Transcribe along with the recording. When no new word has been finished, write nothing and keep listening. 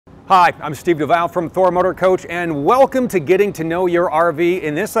Hi, I'm Steve Duval from Thor Motor Coach, and welcome to Getting to Know Your RV.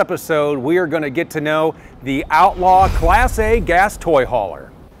 In this episode, we are going to get to know the Outlaw Class A gas toy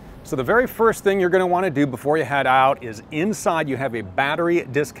hauler. So the very first thing you're going to want to do before you head out is inside you have a battery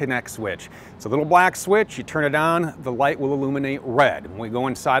disconnect switch. It's a little black switch. You turn it on, the light will illuminate red. When we go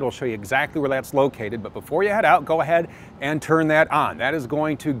inside, we'll show you exactly where that's located. But before you head out, go ahead and turn that on. That is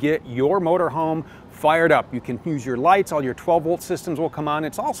going to get your motorhome fired up. You can use your lights, all your 12-volt systems will come on.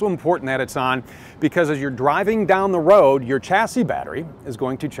 It's also important that it's on because as you're driving down the road, your chassis battery is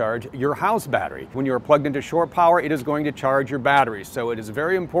going to charge your house battery. When you are plugged into shore power, it is going to charge your batteries. So it is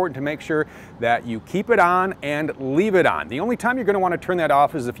very important to make sure that you keep it on and leave it on. The only time you're going to want to turn that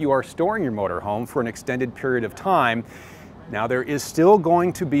off is if you are storing your motorhome for an extended period of time. Now there is still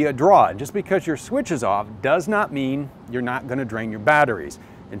going to be a draw, and just because your switch is off does not mean you're not going to drain your batteries.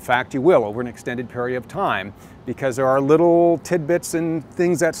 In fact, you will over an extended period of time because there are little tidbits and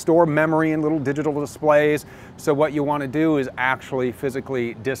things that store memory and little digital displays. So what you want to do is actually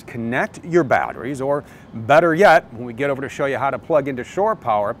physically disconnect your batteries, or better yet, when we get over to show you how to plug into shore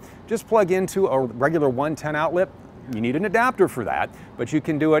power, just plug into a regular 110 outlet. You need an adapter for that, but you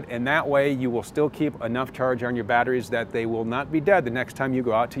can do it, and that way you will still keep enough charge on your batteries that they will not be dead the next time you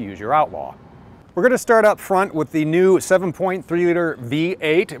go out to use your Outlaw. We're going to start up front with the new 7.3 liter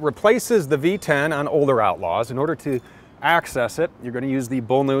V8. It replaces the V10 on older Outlaws. In order to access it, you're going to use the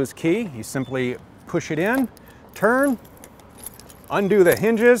bullnose key. You simply push it in, turn, undo the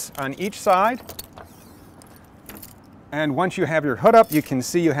hinges on each side. And once you have your hood up, you can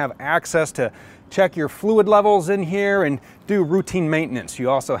see you have access to check your fluid levels in here and do routine maintenance. You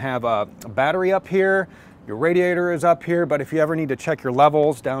also have a battery up here. Your radiator is up here, but if you ever need to check your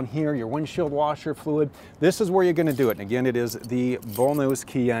levels down here, your windshield washer fluid, this is where you're going to do it. And again, it is the bullnose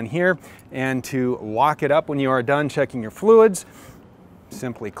key on here. And to lock it up when you are done checking your fluids,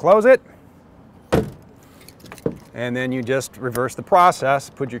 simply close it. And then you just reverse the process,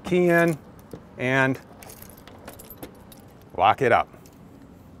 put your key in, and lock it up.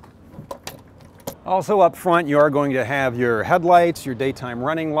 Also up front, you are going to have your headlights, your daytime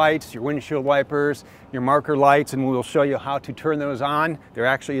running lights, your windshield wipers, your marker lights, and we will show you how to turn those on. There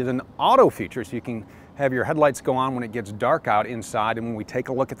actually is an auto feature, so you can have your headlights go on when it gets dark out inside, and when we take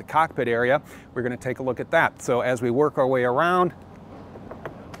a look at the cockpit area, we're going to take a look at that. So as we work our way around,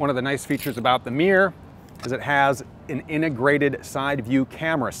 one of the nice features about the mirror is it has an integrated side view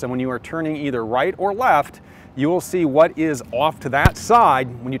camera. So when you are turning either right or left, you will see what is off to that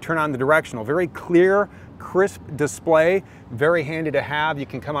side when you turn on the directional. Very clear, crisp display, very handy to have. You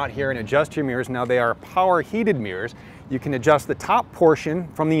can come out here and adjust your mirrors. Now they are power heated mirrors. You can adjust the top portion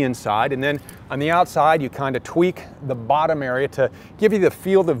from the inside, and then on the outside you kind of tweak the bottom area to give you the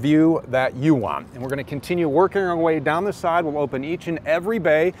field of view that you want. And we're going to continue working our way down the side. We'll open each and every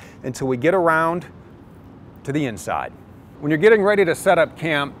bay until we get around to the inside. When you're getting ready to set up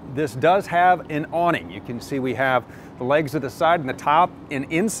camp, this does have an awning. You can see we have the legs at the side and the top, and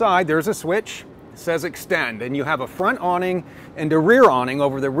inside there's a switch. It says extend, and you have a front awning and a rear awning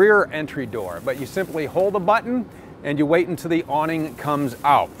over the rear entry door. But you simply hold the button and you wait until the awning comes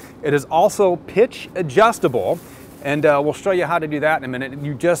out. It is also pitch adjustable, and we'll show you how to do that in a minute.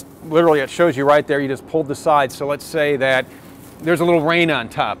 You just, literally, it shows you right there, you just pulled the side. So let's say that there's a little rain on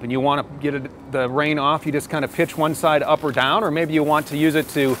top and you want to get the rain off, you just kind of pitch one side up or down, or maybe you want to use it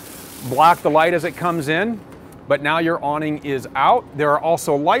to block the light as it comes in. But now your awning is out. There are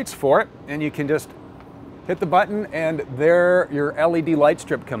also lights for it, and you can just hit the button and there your LED light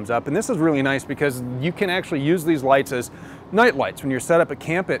strip comes up. And this is really nice because you can actually use these lights as night lights when you're set up at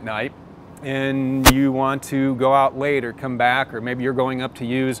camp at night and you want to go out late or come back, or maybe you're going up to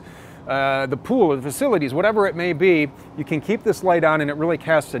use the pool or the facilities, whatever it may be. You can keep this light on and it really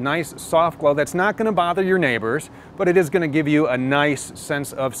casts a nice soft glow that's not going to bother your neighbors, but it is going to give you a nice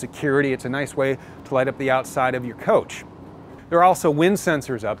sense of security. It's a nice way to light up the outside of your coach. There are also wind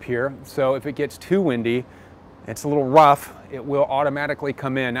sensors up here, so if it gets too windy, it's a little rough, it will automatically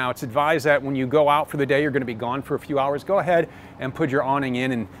come in. Now it's advised that when you go out for the day, you're going to be gone for a few hours, go ahead and put your awning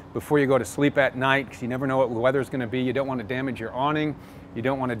in, and before you go to sleep at night, because you never know what the weather is going to be, you don't want to damage your awning, you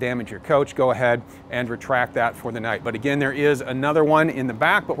don't want to damage your coach, go ahead and retract that for the night. But again, there is another one in the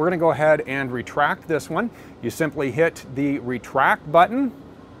back, but we're going to go ahead and retract this one. You simply hit the retract button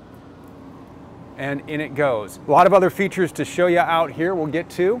and in it goes. A lot of other features to show you out here we'll get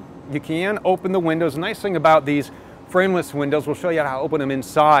to. You can open the windows. The nice thing about these frameless windows, we'll show you how to open them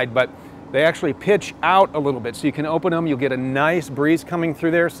inside, but they actually pitch out a little bit. So you can open them, you'll get a nice breeze coming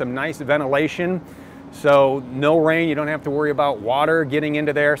through there, some nice ventilation. So no rain, you don't have to worry about water getting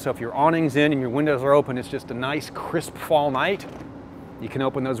into there. So if your awning's in and your windows are open, it's just a nice crisp fall night. You can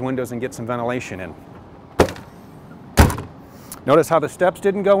open those windows and get some ventilation in. Notice how the steps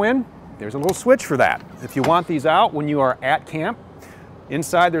didn't go in? There's a little switch for that. If you want these out when you are at camp,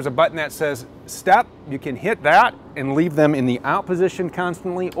 inside there's a button that says step. You can hit that and leave them in the out position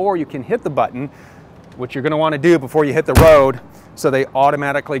constantly, or you can hit the button, which you're going to want to do before you hit the road, so they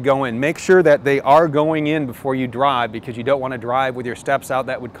automatically go in. Make sure that they are going in before you drive, because you don't want to drive with your steps out.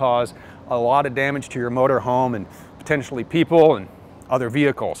 That would cause a lot of damage to your motor home and potentially people and other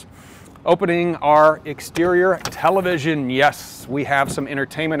vehicles. Opening our exterior television. Yes, we have some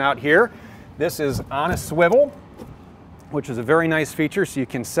entertainment out here. This is on a swivel, which is a very nice feature. So you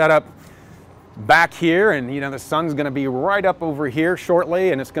can set up back here, and the sun's going to be right up over here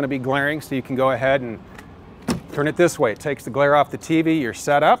shortly, and it's going to be glaring, so you can go ahead and turn it this way. It takes the glare off the TV. You're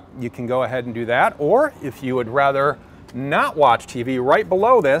set up. You can go ahead and do that. Or if you would rather not watch TV, right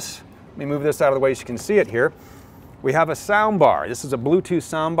below this, let me move this out of the way so you can see it here. We have a sound bar. This is a Bluetooth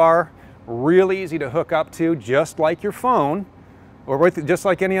sound bar. Really easy to hook up to, just like your phone, or just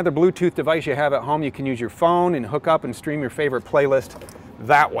like any other Bluetooth device you have at home. You can use your phone and hook up and stream your favorite playlist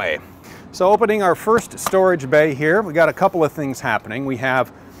that way. So opening our first storage bay here, we got a couple of things happening. We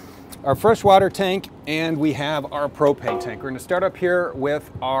have our freshwater tank and we have our propane tank. We're going to start up here with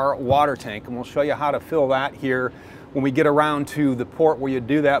our water tank, and we'll show you how to fill that here when we get around to the port where you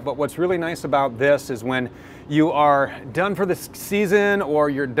do that. But what's really nice about this is when you are done for the season, or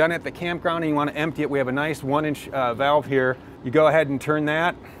you're done at the campground and you want to empty it, we have a nice 1-inch valve here. You go ahead and turn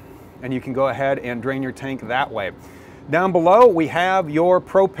that, and you can go ahead and drain your tank that way. Down below, we have your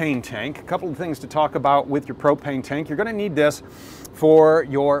propane tank. A couple of things to talk about with your propane tank. You're going to need this for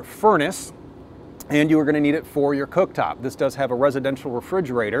your furnace, and you are going to need it for your cooktop. This does have a residential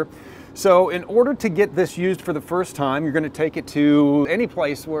refrigerator. So in order to get this used for the first time, you're going to take it to any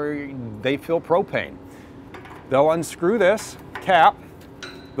place where they fill propane. They'll unscrew this cap,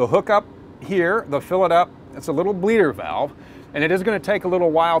 they'll hook up here, they'll fill it up. It's a little bleeder valve, and it is going to take a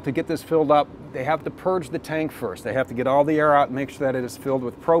little while to get this filled up. They have to purge the tank first. They have to get all the air out and make sure that it is filled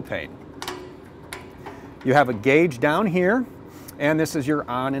with propane. You have a gauge down here, and this is your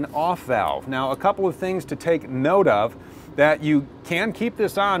on and off valve. Now, a couple of things to take note of: that you can keep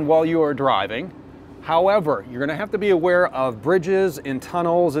this on while you are driving. However, you're going to have to be aware of bridges and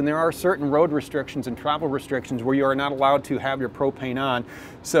tunnels, and there are certain road restrictions and travel restrictions where you are not allowed to have your propane on.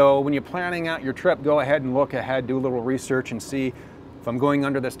 So when you're planning out your trip, go ahead and look ahead, do a little research and see, if I'm going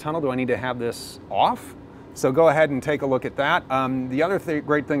under this tunnel, do I need to have this off? So go ahead and take a look at that. The other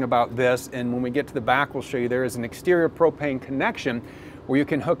great thing about this, and when we get to the back we'll show you, there is an exterior propane connection where you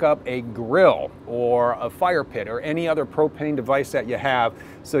can hook up a grill or a fire pit or any other propane device that you have.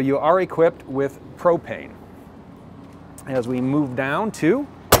 So you are equipped with propane. As we move down to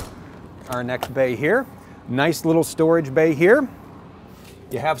our next bay here, nice little storage bay here.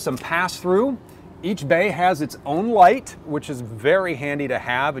 You have some pass-through. Each bay has its own light, which is very handy to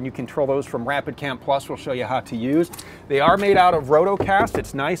have, and you control those from Rapid Camp Plus. We'll show you how to use. They are made out of rotocast.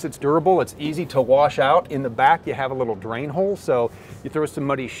 It's nice, it's durable, it's easy to wash out. In the back you have a little drain hole, so you throw some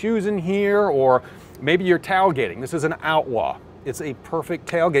muddy shoes in here, or maybe you're tailgating. This is an Outlaw. It's a perfect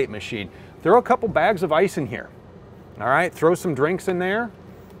tailgate machine. Throw a couple bags of ice in here. All right, throw some drinks in there.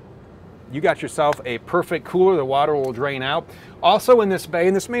 You got yourself a perfect cooler. The water will drain out. Also in this bay,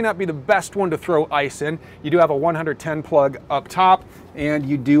 and this may not be the best one to throw ice in, you do have a 110 plug up top, and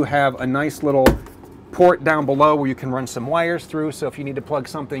you do have a nice little port down below where you can run some wires through. So if you need to plug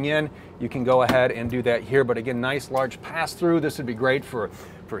something in, you can go ahead and do that here. But again, nice large pass through. This would be great for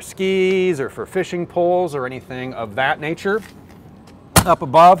skis or for fishing poles or anything of that nature. Up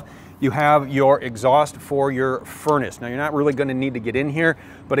above, you have your exhaust for your furnace. Now, you're not really going to need to get in here,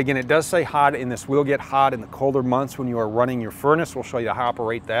 but again, it does say hot, and this will get hot in the colder months when you are running your furnace. We'll show you how to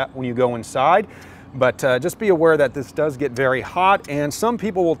operate that when you go inside. But just be aware that this does get very hot, and some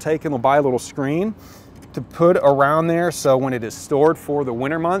people will take and will buy a little screen to put around there, so when it is stored for the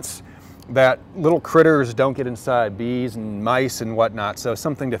winter months, that little critters don't get inside, bees and mice and whatnot. So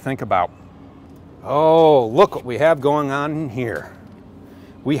something to think about. Oh, look what we have going on in here.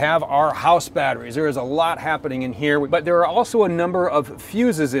 We have our house batteries. There is a lot happening in here, but there are also a number of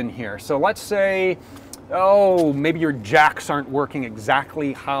fuses in here. So let's say, oh, maybe your jacks aren't working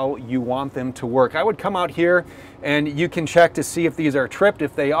exactly how you want them to work. I would come out here and you can check to see if these are tripped.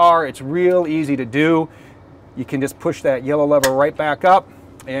 If they are, it's real easy to do. You can just push that yellow lever right back up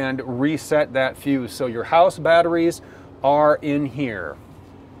and reset that fuse. So your house batteries are in here.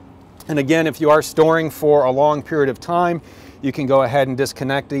 And again, if you are storing for a long period of time, you can go ahead and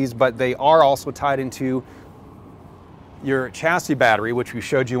disconnect these, but they are also tied into your chassis battery, which we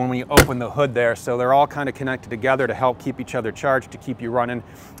showed you when we opened the hood there. So they're all kind of connected together to help keep each other charged, to keep you running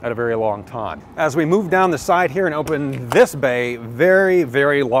at a very long time. As we move down the side here and open this bay, very,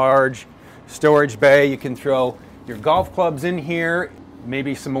 very large storage bay. You can throw your golf clubs in here,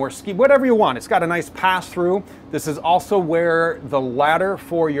 maybe some more ski, whatever you want. It's got a nice pass through. This is also where the ladder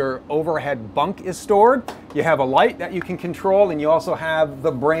for your overhead bunk is stored. You have a light that you can control, and you also have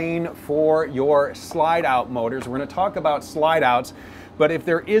the brain for your slide out motors. We're going to talk about slide outs, but if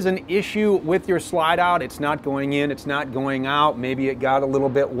there is an issue with your slide out, it's not going in, it's not going out, maybe it got a little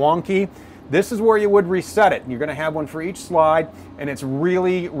bit wonky, this is where you would reset it. You're going to have one for each slide, and it's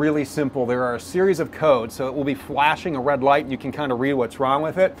really, really simple. There are a series of codes, so it will be flashing a red light, and you can kind of read what's wrong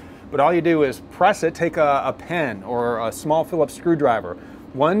with it. But all you do is press it, take a pen or a small Phillips screwdriver.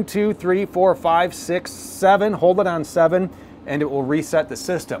 1, 2, 3, 4, 5, 6, 7, hold it on 7, and it will reset the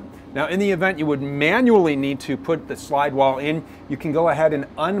system. Now, in the event you would manually need to put the slide wall in, you can go ahead and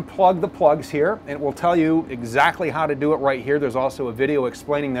unplug the plugs here, and it will tell you exactly how to do it right here. There's also a video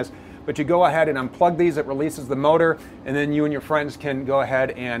explaining this. But you go ahead and unplug these, it releases the motor, and then you and your friends can go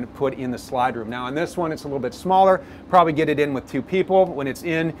ahead and put in the slide room. Now on this one, it's a little bit smaller, probably get it in with 2 people. When it's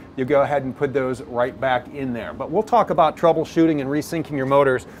in, you go ahead and put those right back in there. But we'll talk about troubleshooting and resyncing your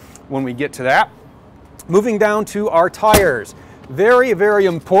motors when we get to that. Moving down to our tires. Very, very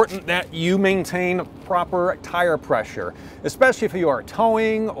important that you maintain proper tire pressure, especially if you are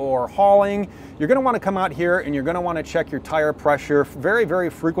towing or hauling. You're going to want to come out here and you're going to want to check your tire pressure very, very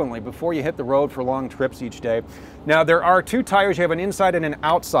frequently before you hit the road for long trips each day. Now, there are 2 tires. You have an inside and an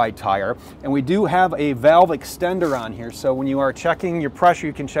outside tire, and we do have a valve extender on here. So when you are checking your pressure,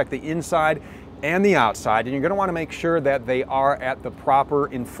 you can check the inside and the outside, and you're going to want to make sure that they are at the proper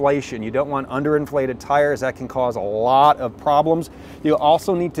inflation. You don't want underinflated tires. That can cause a lot of problems. You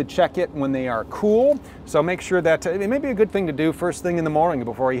also need to check it when they are cool, so make sure that it may be a good thing to do first thing in the morning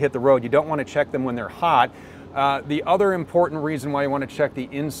before you hit the road. You don't want to check them when they're hot. The other important reason why you want to check the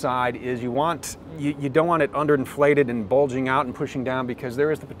inside is you don't want it underinflated and bulging out and pushing down, because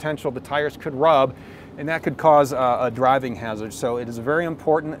there is the potential the tires could rub, and that could cause a driving hazard. So it is very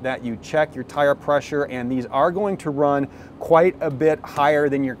important that you check your tire pressure, and these are going to run quite a bit higher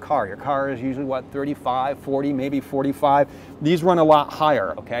than your car. Your car is usually what, 35, 40, maybe 45. These run a lot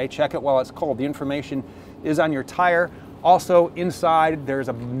higher, okay? Check it while it's cold. The information is on your tire. Also inside, there's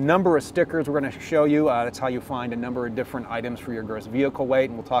a number of stickers we're going to show you. That's how you find a number of different items for your gross vehicle weight,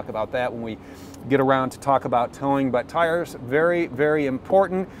 and we'll talk about that when we get around to talk about towing. But tires, very, very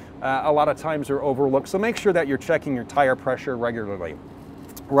important. A lot of times they're overlooked, so make sure that you're checking your tire pressure regularly.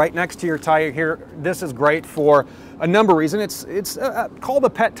 Right next to your tire here, this is great for a number of reasons. It's called a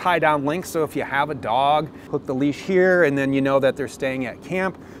pet tie-down link, so if you have a dog, hook the leash here, and then you know that they're staying at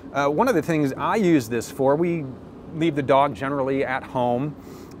camp. One of the things I use this for, we leave the dog generally at home,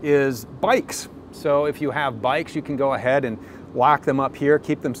 is bikes. So if you have bikes, you can go ahead and lock them up here,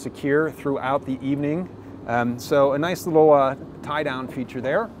 keep them secure throughout the evening. So a nice little tie-down feature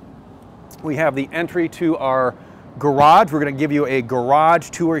there. We have the entry to our garage. We're going to give you a garage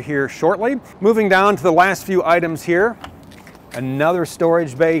tour here shortly. Moving down to the last few items here. Another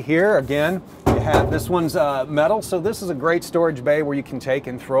storage bay here. Again, you have, this one's metal, so this is a great storage bay where you can take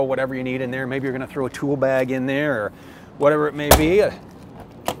and throw whatever you need in there. Maybe you're going to throw a tool bag in there or whatever it may be. A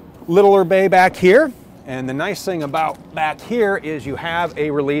littler bay back here. And the nice thing about back here is you have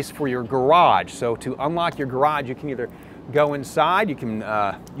a release for your garage. So to unlock your garage, you can either go inside, you can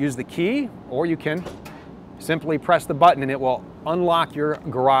use the key, or you can simply press the button and it will unlock your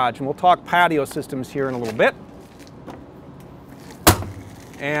garage. And we'll talk patio systems here in a little bit.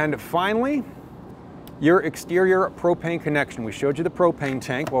 And finally, your exterior propane connection. We showed you the propane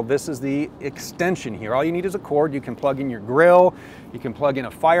tank. Well, this is the extension here. All you need is a cord. You can plug in your grill, you can plug in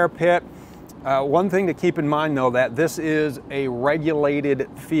a fire pit. One thing to keep in mind though, that this is a regulated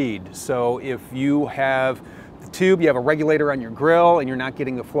feed. So if you have the tube, you have a regulator on your grill and you're not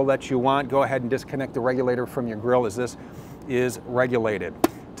getting the flow that you want, go ahead and disconnect the regulator from your grill, as this is regulated.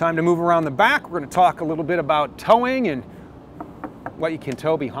 Time to move around the back. We're going to talk a little bit about towing and what you can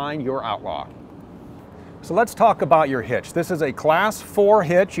tow behind your Outlaw. So let's talk about your hitch. This is a Class 4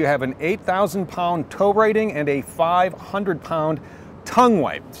 hitch. You have an 8,000 pound tow rating and a 500 pound tongue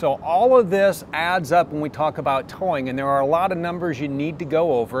weight. So all of this adds up when we talk about towing, and there are a lot of numbers you need to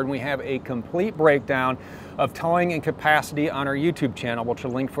go over, and we have a complete breakdown of towing and capacity on our YouTube channel, which I'll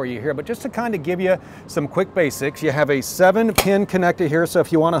link for you here. But just to kind of give you some quick basics, you have a 7-pin connector here, so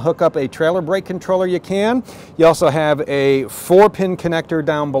if you want to hook up a trailer brake controller, you can. You also have a 4-pin connector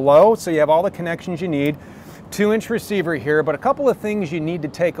down below, so you have all the connections you need. 2-inch receiver here, but a couple of things you need to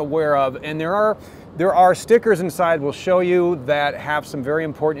take aware of, and there are there are stickers inside we'll show you that have some very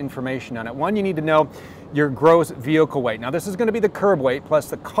important information on it. One, you need to know your gross vehicle weight. Now this is going to be the curb weight plus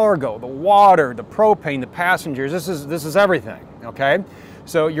the cargo, the water, the propane, the passengers. This is everything, okay?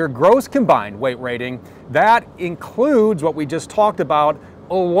 So your gross combined weight rating, that includes what we just talked about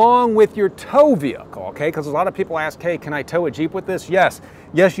along with your tow vehicle, okay? Because a lot of people ask, hey, can I tow a Jeep with this? Yes,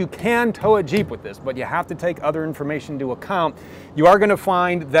 you can tow a Jeep with this, but you have to take other information into account. You are gonna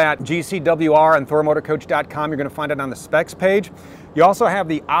find that GCWR on ThorMotorCoach.com, you're gonna find it on the specs page. You also have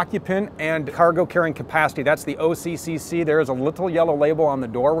the occupant and cargo carrying capacity. That's the OCCC. There is a little yellow label on the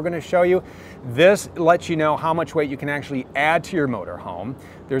door we're going to show you. This lets you know how much weight you can actually add to your motorhome.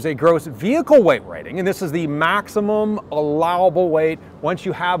 There's a gross vehicle weight rating, and this is the maximum allowable weight once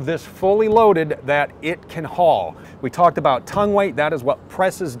you have this fully loaded that it can haul. We talked about tongue weight. That is what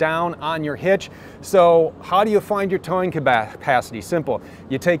presses down on your hitch. So how do you find your towing capacity? Simple.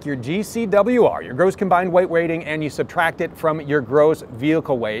 You take your GCWR, your gross combined weight rating, and you subtract it from your gross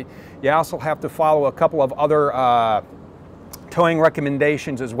vehicle weight. You also have to follow a couple of other towing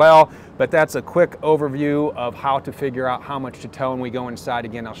recommendations as well, but that's a quick overview of how to figure out how much to tow. And we go inside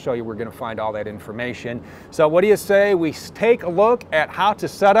again, I'll show you, we're going to find all that information. So what do you say we take a look at how to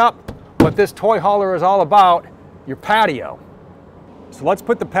set up what this toy hauler is all about, your patio. So let's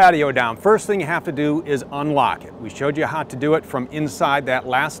put the patio down. First thing you have to do is unlock it. We showed you how to do it from inside that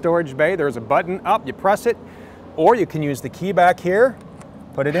last storage bay. There's a button up, you press it, or you can use the key back here,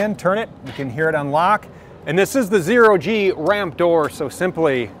 put it in, turn it, you can hear it unlock. And this is the 0G ramp door, so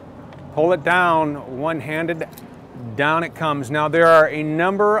simply pull it down, one-handed, down it comes. Now there are a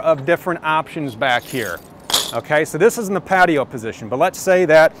number of different options back here. Okay, so this is in the patio position, but let's say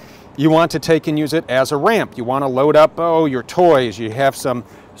that you want to take and use it as a ramp. You want to load up, your toys. You have some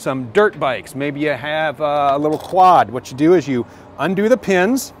dirt bikes. Maybe you have a little quad. What you do is you undo the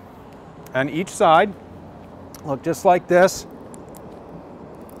pins on each side. Look just like this.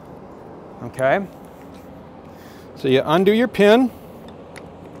 Okay. So you undo your pin,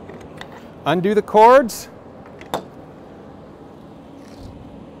 undo the cords.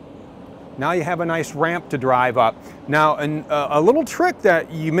 Now you have a nice ramp to drive up. Now, a little trick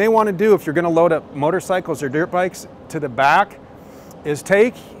that you may want to do if you're going to load up motorcycles or dirt bikes to the back is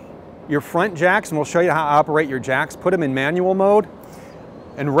take your front jacks, and we'll show you how to operate your jacks, put them in manual mode,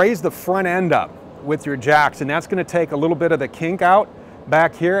 and raise the front end up with your jacks. And that's going to take a little bit of the kink out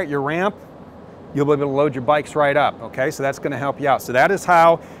back here at your ramp. You'll be able to load your bikes right up, okay? So that's going to help you out. So that is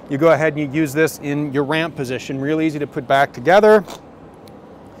how you go ahead and you use this in your ramp position. Real easy to put back together.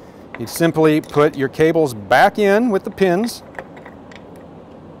 You simply put your cables back in with the pins.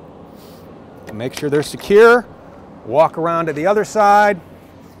 Make sure they're secure. Walk around to the other side.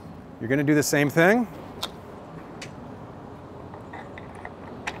 You're going to do the same thing.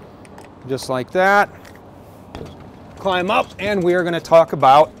 Just like that. Climb up, and we are going to talk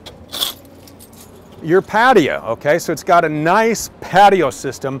about your patio, okay? So it's got a nice patio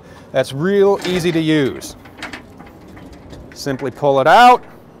system that's real easy to use. Simply pull it out.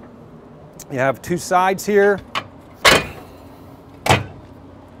 You have two sides here.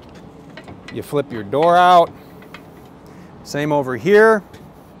 You flip your door out. Same over here.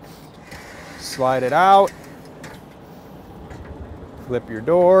 Slide it out. Flip your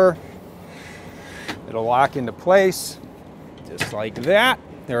door. It'll lock into place, just like that.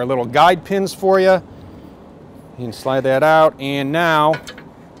 There are little guide pins for you. You can slide that out, and now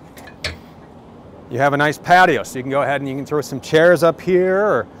you have a nice patio. So you can go ahead and you can throw some chairs up here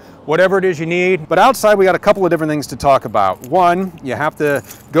or whatever it is you need. But outside we got a couple of different things to talk about. One, you have to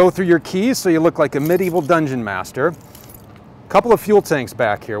go through your keys so you look like a medieval dungeon master. A couple of fuel tanks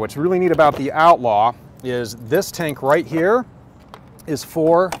back here. What's really neat about the Outlaw is this tank right here is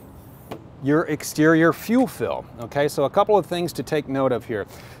for your exterior fuel fill. Okay, so a couple of things to take note of here.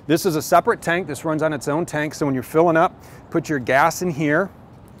 This is a separate tank. This runs on its own tank. So when you're filling up, put your gas in here.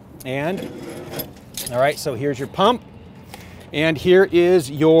 And, all right, so here's your pump. And here is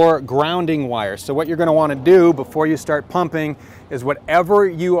your grounding wire. So what you're going to want to do before you start pumping is whatever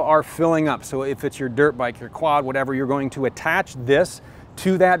you are filling up, so if it's your dirt bike, your quad, whatever, you're going to attach this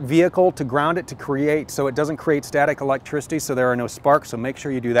to that vehicle to ground it, to create, so it doesn't create static electricity, so there are no sparks, so make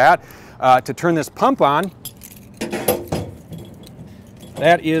sure you do that. To turn this pump on,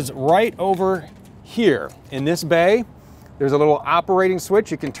 that is right over here in this bay. There's a little operating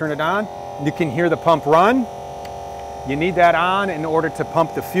switch. You can turn it on. You can hear the pump run. You need that on in order to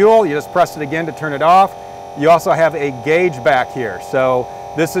pump the fuel. You just press it again to turn it off. You also have a gauge back here. So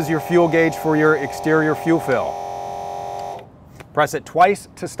this is your fuel gauge for your exterior fuel fill. Press it twice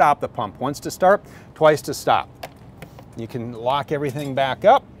to stop the pump. Once to start, twice to stop. You can lock everything back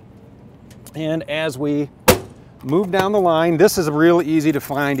up. And as we move down the line, this is real easy to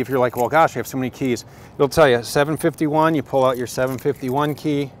find if you're like, well, gosh, I have so many keys. It'll tell you 751, you pull out your 751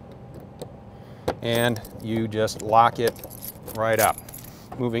 key, and you just lock it right up.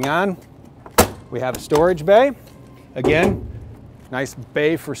 Moving on, we have a storage bay. Again, nice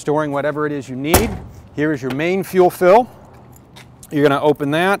bay for storing whatever it is you need. Here is your main fuel fill. You're gonna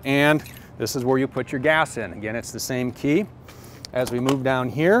open that, and this is where you put your gas in. Again, it's the same key. As we move down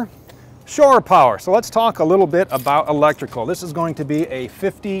here, shore power. So let's talk a little bit about electrical. This is going to be a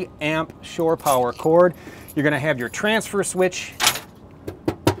 50 amp shore power cord. You're gonna have your transfer switch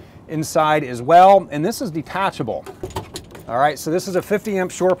inside as well, and this is detachable. All right, so this is a 50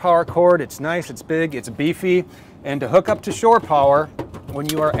 amp shore power cord. It's nice, it's big, it's beefy, and to hook up to shore power, when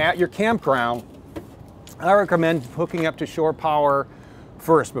you are at your campground, I recommend hooking up to shore power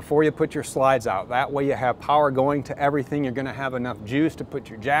first before you put your slides out. That way you have power going to everything. You're gonna have enough juice to put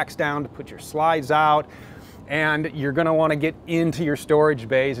your jacks down, to put your slides out, and you're gonna wanna get into your storage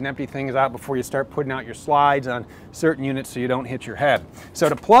bays and empty things out before you start putting out your slides on certain units so you don't hit your head. So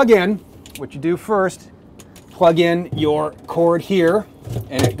to plug in, what you do first, plug in your cord here,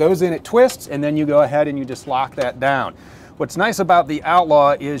 and it goes in, it twists, and then you go ahead and you just lock that down. What's nice about the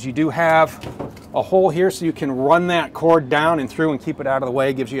Outlaw is you do have a hole here so you can run that cord down and through and keep it out of the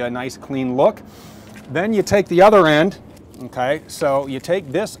way. It gives you a nice clean look. Then you take the other end, okay, so you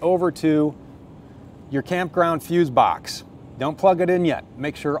take this over to your campground fuse box. Don't plug it in yet.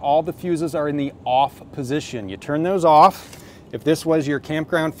 Make sure all the fuses are in the off position. You turn those off. If this was your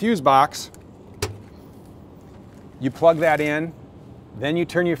campground fuse box, you plug that in, then you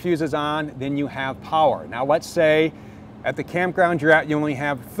turn your fuses on, then you have power. Now let's say at the campground you're at, you only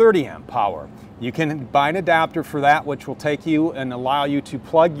have 30 amp power. You can buy an adapter for that, which will take you and allow you to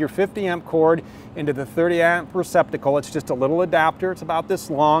plug your 50 amp cord into the 30 amp receptacle. It's just a little adapter, it's about this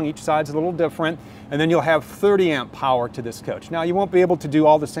long, each side's a little different, and then you'll have 30 amp power to this coach. Now you won't be able to do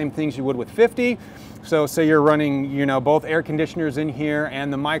all the same things you would with 50, so say you're running, you know, both air conditioners in here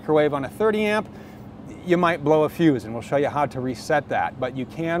and the microwave on a 30 amp, you might blow a fuse, and we'll show you how to reset that. But you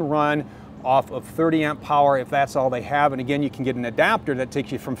can run off of 30 amp power if that's all they have. And again, you can get an adapter that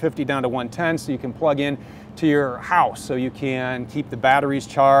takes you from 50 down to 110, so you can plug in to your house so you can keep the batteries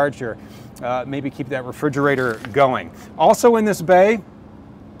charged, or maybe keep that refrigerator going. Also in this bay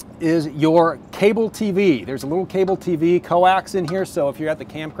is your cable TV. There's a little cable TV coax in here, so if you're at the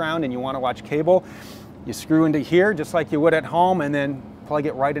campground and you want to watch cable, you screw into here just like you would at home, and then plug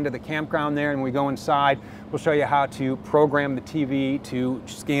it right into the campground there. And we go inside, we'll show you how to program the TV to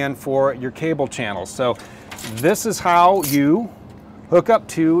scan for your cable channels. So this is how you hook up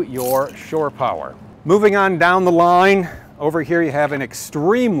to your shore power. Moving on down the line, over here you have an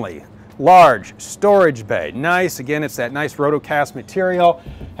extremely large storage bay. Nice, again, it's that nice rotocast material,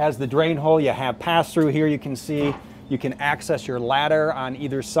 has the drain hole, you have pass through here, you can see. You can access your ladder on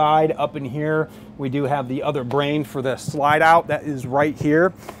either side. Up in here, we do have the other brain for the slide out. That is right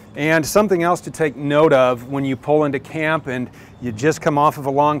here. And something else to take note of when you pull into camp and you just come off of a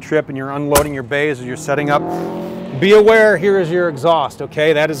long trip and you're unloading your bays as you're setting up, be aware, here is your exhaust,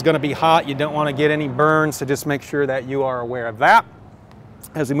 okay? That is gonna be hot. You don't wanna get any burns, so just make sure that you are aware of that.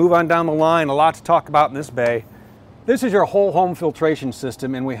 As we move on down the line, a lot to talk about in this bay. This is your whole home filtration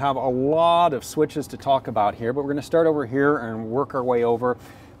system, and we have a lot of switches to talk about here, but we're gonna start over here and work our way over.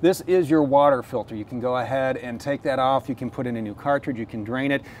 This is your water filter. You can go ahead and take that off. You can put in a new cartridge, you can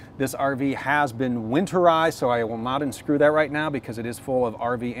drain it. This RV has been winterized, so I will not unscrew that right now because it is full of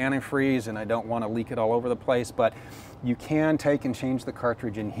RV antifreeze and I don't want to leak it all over the place, but you can take and change the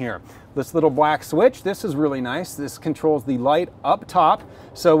cartridge in here. This little black switch, this is really nice. This controls the light up top.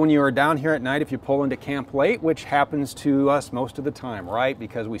 So when you are down here at night, if you pull into camp late, which happens to us most of the time, right?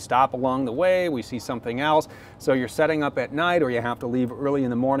 Because we stop along the way, we see something else. So you're setting up at night or you have to leave early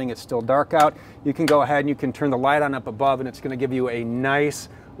in the morning, it's still dark out. You can go ahead and you can turn the light on up above and it's gonna give you a nice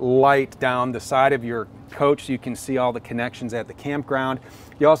light down the side of your coach so you can see all the connections at the campground.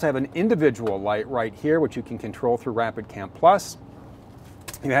 You also have an individual light right here, which you can control through Rapid Camp Plus.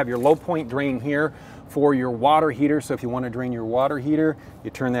 You have your low point drain here for your water heater. So if you want to drain your water heater,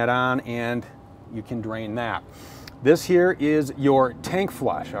 you turn that on and you can drain that. This here is your tank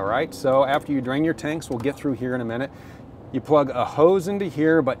flush, all right? So after you drain your tanks, we'll get through here in a minute. You plug a hose into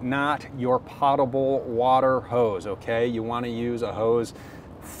here, but not your potable water hose, okay? You want to use a hose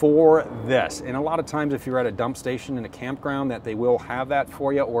for this. And a lot of times if you're at a dump station in a campground, that they will have that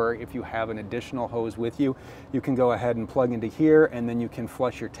for you, or if you have an additional hose with you, you can go ahead and plug into here and then you can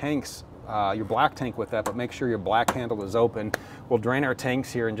flush your tanks, your black tank with that, but make sure your black handle is open. We'll drain our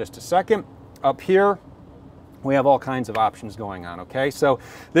tanks here in just a second. Up here, We have all kinds of options going on, okay? So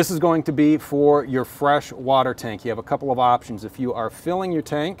this is going to be for your fresh water tank. You have a couple of options. If you are filling your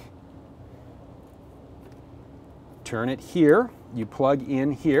tank, turn it here, you plug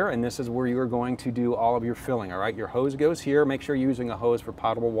in here, and this is where you are going to do all of your filling, all right? Your hose goes here. Make sure you're using a hose for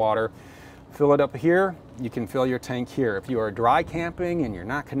potable water. Fill it up here. You can fill your tank here. If you are dry camping and you're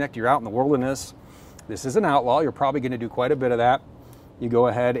not connected, you're out in the wilderness, this is an Outlaw. You're probably going to do quite a bit of that. You go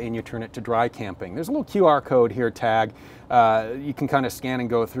ahead and you turn it to dry camping. There's a little QR code here tag. You can kind of scan and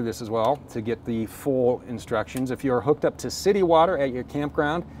go through this as well to get the full instructions. If you're hooked up to city water at your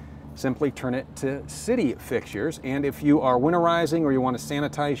campground, simply turn it to city fixtures. And if you are winterizing or you want to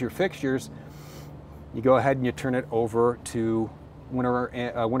sanitize your fixtures, you go ahead and you turn it over to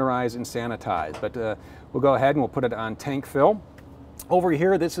winterize and sanitize. But we'll go ahead and we'll put it on tank fill. Over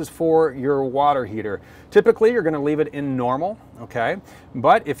here, this is for your water heater. Typically, you're going to leave it in normal, okay?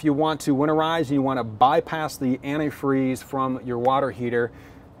 But if you want to winterize, you want to bypass the antifreeze from your water heater,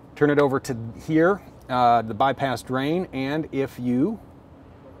 turn it over to here, the bypass drain, and if you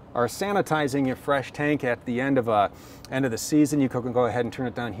are sanitizing your fresh tank at the end of the season, you can go ahead and turn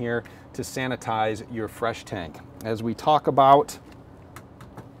it down here to sanitize your fresh tank. As we talk about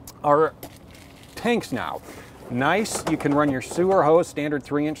our tanks now, nice, you can run your sewer hose, standard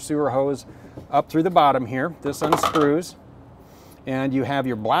 3-inch sewer hose, up through the bottom here. This unscrews, and you have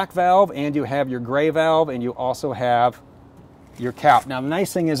your black valve, and you have your gray valve, and you also have your cap. Now, the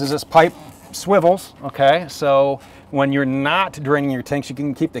nice thing is this pipe swivels, okay? So when you're not draining your tanks, you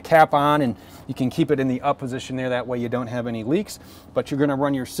can keep the cap on, and you can keep it in the up position there. That way you don't have any leaks. But you're gonna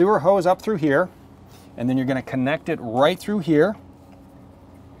run your sewer hose up through here, and then you're gonna connect it right through here.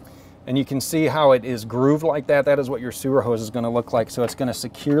 And you can see how it is grooved like that. That is what your sewer hose is going to look like. So it's going to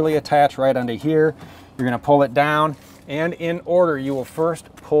securely attach right under here. You're going to pull it down. And in order, you will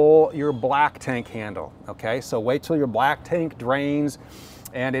first pull your black tank handle. Okay, so wait till your black tank drains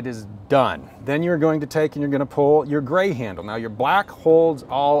and it is done. Then you're going to take and you're going to pull your gray handle. Now your black holds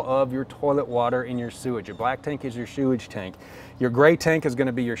all of your toilet water in your sewage. Your black tank is your sewage tank. Your gray tank is going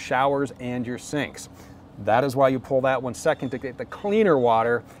to be your showers and your sinks. That is why you pull that one second, to get the cleaner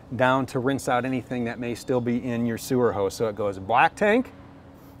water down to rinse out anything that may still be in your sewer hose. So it goes black tank,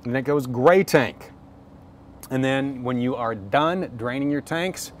 and then it goes gray tank. And then when you are done draining your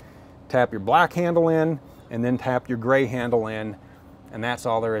tanks, tap your black handle in, and then tap your gray handle in, and that's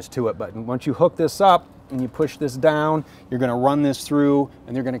all there is to it. But once you hook this up and you push this down, you're going to run this through,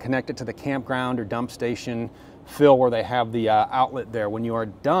 and they're going to connect it to the campground or dump station fill where they have the outlet there. When you are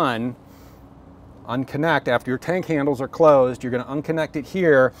done, unconnect. After your tank handles are closed, you're going to unconnect it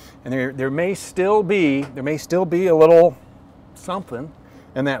here, and there may still be a little something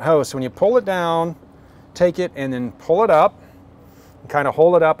in that hose. So when you pull it down, take it and then pull it up, and kind of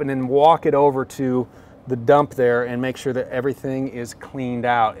hold it up, and then walk it over to the dump there and make sure that everything is cleaned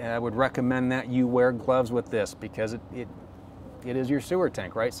out. And I would recommend that you wear gloves with this, because it is your sewer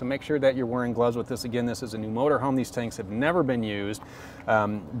tank, right? So make sure that you're wearing gloves with this. Again, this is a new motorhome. These tanks have never been used,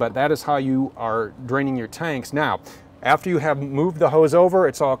 but that is how you are draining your tanks. Now, after you have moved the hose over,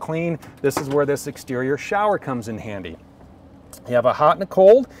 it's all clean. This is where this exterior shower comes in handy. You have a hot and a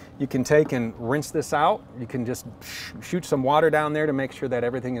cold. You can take and rinse this out. You can just shoot some water down there to make sure that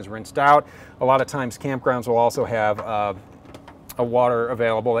everything is rinsed out. A lot of times campgrounds will also have a water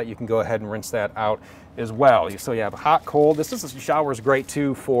available that you can go ahead and rinse that out as well. So you have hot, cold. This shower is great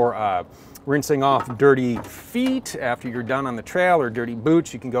too for rinsing off dirty feet after you're done on the trail, or dirty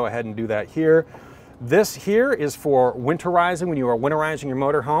boots. You can go ahead and do that here. This here is for winterizing. When you are winterizing your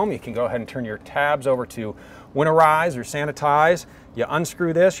motorhome, you can go ahead and turn your tabs over to winterize or sanitize. You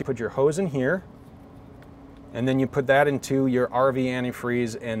unscrew this, you put your hose in here, and then you put that into your RV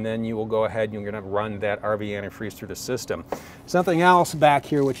antifreeze, and then you will go ahead and you're going to run that RV antifreeze through the system. Something else back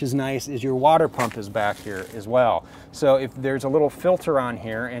here which is nice is your water pump is back here as well. So if there's a little filter on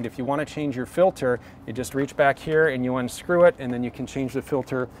here, and if you want to change your filter, you just reach back here and you unscrew it, and then you can change the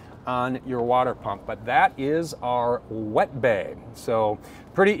filter on your water pump. But that is our wet bay. So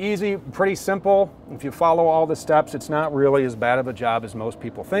pretty easy, pretty simple. If you follow all the steps, it's not really as bad of a job as most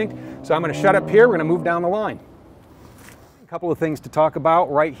people think. So I'm going to shut up here. We're going to move down the line. A couple of things to talk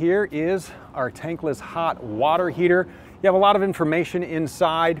about right here is our tankless hot water heater. You have a lot of information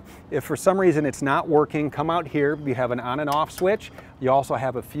inside. If for some reason it's not working, come out here. We have an on and off switch. You also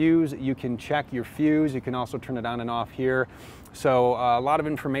have a fuse. You can check your fuse. You can also turn it on and off here. So a lot of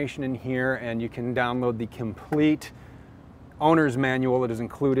information in here, and you can download the complete owner's manual that is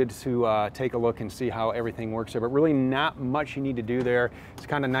included to take a look and see how everything works there. But really not much you need to do there. It's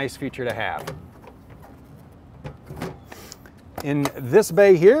kind of a nice feature to have. In this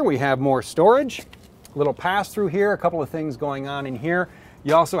bay here, we have more storage. little pass through here, a couple of things going on in here.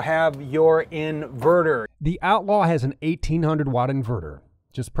 You also have your inverter. The Outlaw has an 1800 watt inverter.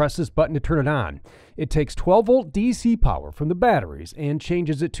 Just press this button to turn it on. It takes 12 volt DC power from the batteries and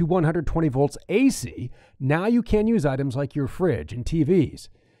changes it to 120 volts AC. Now you can use items like your fridge and TVs.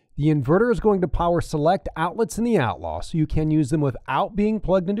 The inverter is going to power select outlets in the Outlaw, so you can use them without being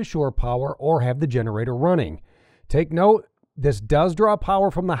plugged into shore power or have the generator running. Take note, this does draw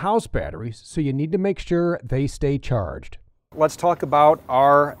power from the house batteries, so you need to make sure they stay charged. Let's talk about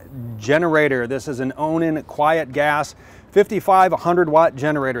our generator. This is an Awning quiet gas 5500 watt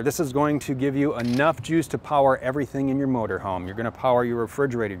generator. This is going to give you enough juice to power everything in your motorhome. You're going to power your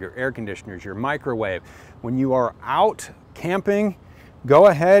refrigerator, your air conditioners, your microwave. When you are out camping, go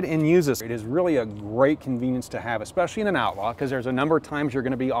ahead and use this. It is really a great convenience to have, especially in an Outlaw, because there's a number of times you're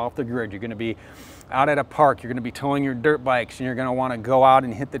going to be off the grid. You're going to be out at a park, you're going to be towing your dirt bikes, and you're going to want to go out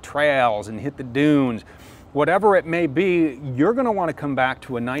and hit the trails and hit the dunes. Whatever it may be, you're going to want to come back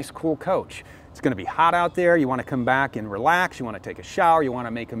to a nice cool coach. It's going to be hot out there. You want to come back and relax. You want to take a shower. You want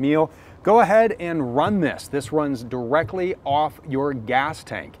to make a meal. Go ahead and run this. This runs directly off your gas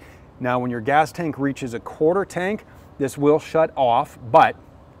tank. Now, when your gas tank reaches a quarter tank, this will shut off, but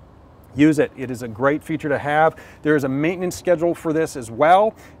use it. It is a great feature to have. There is a maintenance schedule for this as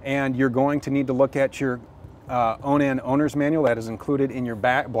well, and you're going to need to look at your Awning owner's manual that is included in your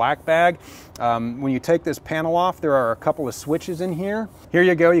black bag. When you take this panel off, there are a couple of switches in here. Here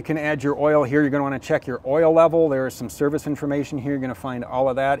you go. You can add your oil here. You're going to want to check your oil level. There is some service information here. You're going to find all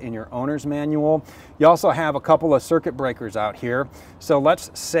of that in your owner's manual. You also have a couple of circuit breakers out here. So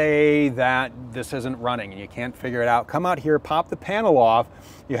let's say that this isn't running and you can't figure it out. Come out here, pop the panel off.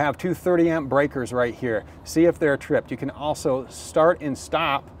 You have two 30 amp breakers right here. See if they're tripped. You can also start and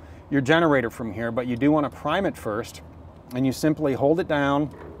stop your generator from here, but you do want to prime it first, and you simply hold it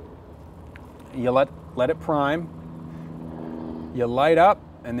down, you let it prime, you light up,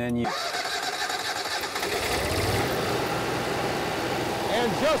 and then you...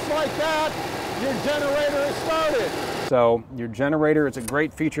 And just like that, your generator is started. So your generator is a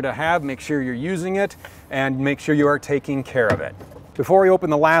great feature to have. Make sure you're using it and make sure you are taking care of it. Before we open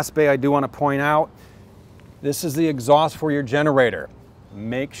the last bay, I do want to point out, this is the exhaust for your generator.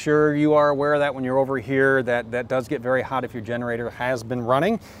 Make sure you are aware of that when you're over here. That does get very hot if your generator has been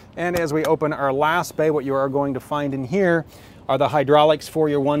running. And as we open our last bay, what you are going to find in here are the hydraulics for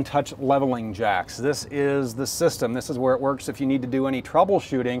your one-touch leveling jacks. This is the system. This is where it works if you need to do any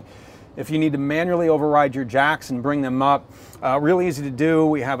troubleshooting. If you need to manually override your jacks and bring them up, real easy to do.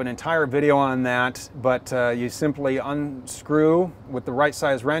 We have an entire video on that, but you simply unscrew with the right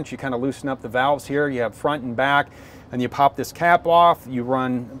size wrench. You kind of loosen up the valves here. You have front and back, and you pop this cap off. You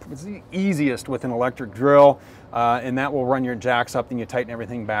run, it's the easiest with an electric drill, and that will run your jacks up, then you tighten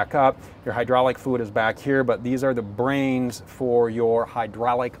everything back up. Your hydraulic fluid is back here, but these are the brains for your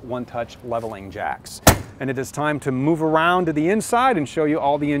hydraulic one-touch leveling jacks. And it is time to move around to the inside and show you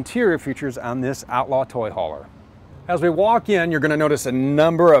all the interior features on this Outlaw toy hauler. As we walk in, you're going to notice a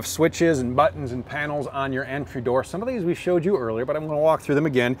number of switches and buttons and panels on your entry door. Some of these we showed you earlier, but I'm going to walk through them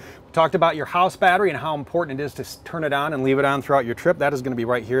again. We talked about your house battery and how important it is to turn it on and leave it on throughout your trip. That is going to be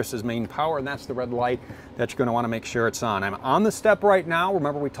right here. It says main power, and that's the red light that you're going to want to make sure it's on. I'm on the step right now.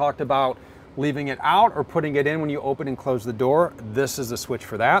 Remember, we talked about leaving it out or putting it in when you open and close the door. This is the switch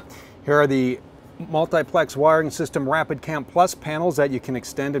for that. Here are the multiplex wiring system Rapid Camp Plus panels that you can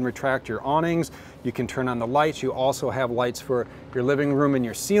extend and retract your awnings. You can turn on the lights. You also have lights for your living room and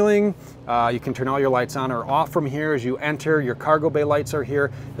your ceiling. You can turn all your lights on or off from here as you enter. Your cargo bay lights are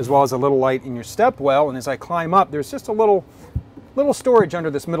here, as well as a little light in your step well. And as I climb up, there's just a little storage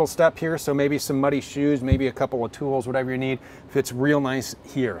under this middle step here, so maybe some muddy shoes, maybe a couple of tools, whatever you need, fits real nice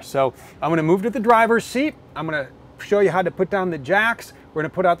here. So I'm going to move to the driver's seat. I'm going to show you how to put down the jacks. We're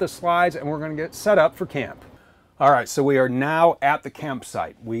going to put out the slides, and we're going to get set up for camp. All right, so we are now at the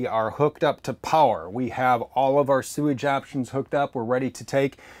campsite. We are hooked up to power. We have all of our sewage options hooked up. We're ready to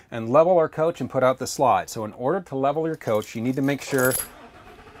take and level our coach and put out the slides. So in order to level your coach, you need to make sure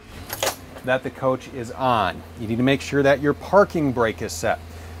that the coach is on. You need to make sure that your parking brake is set.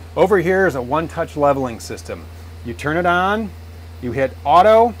 Over here is a one-touch leveling system. You turn it on, you hit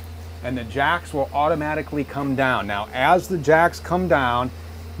auto, and the jacks will automatically come down. Now, as the jacks come down,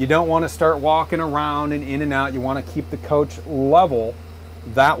 you don't want to start walking around and in and out. You want to keep the coach level.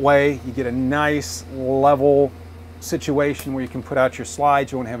 That way, you get a nice level situation where you can put out your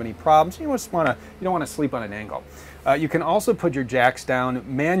slides. You won't have any problems. You don't want to sleep on an angle. You can also put your jacks down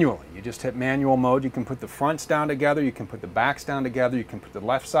manually. You just hit manual mode. You can put the fronts down together. You can put the backs down together. You can put the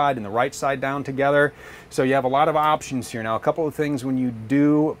left side and the right side down together. So you have a lot of options here. Now, a couple of things when you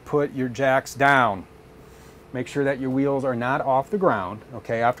do put your jacks down. Make sure that your wheels are not off the ground.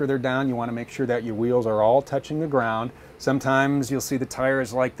 Okay, after they're down, you want to make sure that your wheels are all touching the ground. Sometimes you'll see the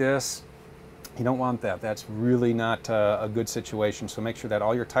tires like this. You don't want that. That's really not a good situation. So make sure that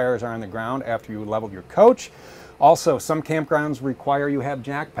all your tires are on the ground after you level your coach. Also, some campgrounds require you have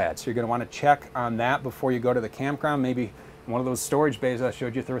jack pads. So you're going to want to check on that before you go to the campground. Maybe in one of those storage bays I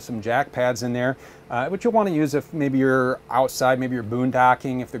showed you, throw some jack pads in there, which you'll want to use if maybe you're outside, maybe you're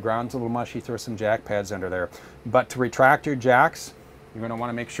boondocking. If the ground's a little mushy, throw some jack pads under there. But to retract your jacks, you're going to want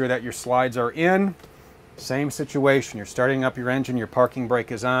to make sure that your slides are in. Same situation. You're starting up your engine, your parking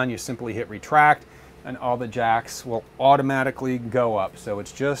brake is on, you simply hit retract, and all the jacks will automatically go up. So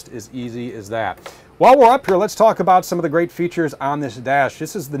it's just as easy as that. While we're up here, let's talk about some of the great features on this dash.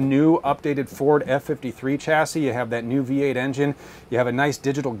 This is the new updated Ford F53 chassis. You have that new V8 engine. You have a nice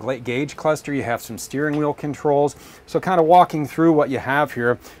digital gauge cluster. You have some steering wheel controls. So kind of walking through what you have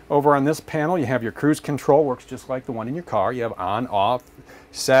here. Over on this panel, you have your cruise control. Works just like the one in your car. You have on, off,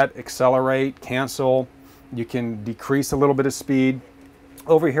 set, accelerate, cancel. You can decrease a little bit of speed.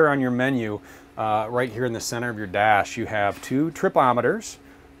 Over here on your menu, right here in the center of your dash, you have 2 tripometers.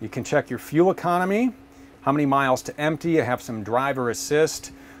 You can check your fuel economy, how many miles to empty. You have some driver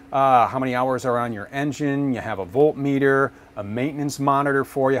assist, how many hours are on your engine. You have a voltmeter, a maintenance monitor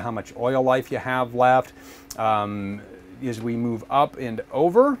for you, how much oil life you have left. As we move up and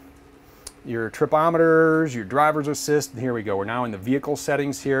over, your tripometers, your driver's assist. Here we go. We're now in the vehicle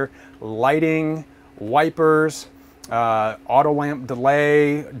settings here. Lighting, wipers, auto lamp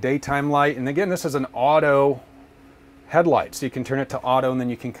delay, daytime light. And again, this is an auto headlight, so you can turn it to auto, and then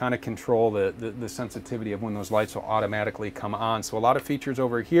you can kind of control the sensitivity of when those lights will automatically come on. So a lot of features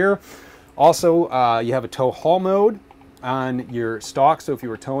over here. Also, you have a tow haul mode on your stock, so if you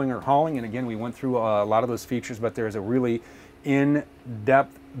were towing or hauling, and again, we went through a lot of those features, but there's a really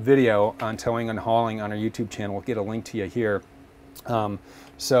in-depth video on towing and hauling on our YouTube channel. We'll get a link to you here.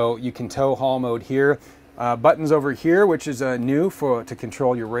 So you can tow haul mode here. Buttons over here, which is new to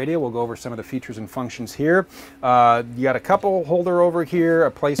control your radio. We'll go over some of the features and functions here. You got a cup holder over here,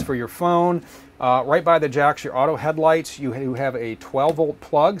 a place for your phone. Right by the jacks, your auto headlights, you have a 12-volt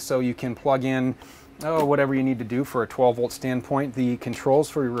plug, so you can plug in whatever you need to do for a 12-volt standpoint. The controls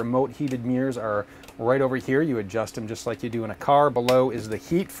for your remote heated mirrors are right over here. You adjust them just like you do in a car. Below is the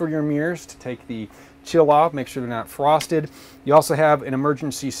heat for your mirrors to take the chill off, make sure they're not frosted. You also have an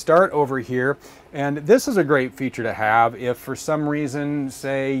emergency start over here, and this is a great feature to have if for some reason,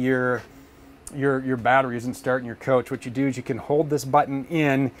 say your battery isn't starting your coach. What you do is you can hold this button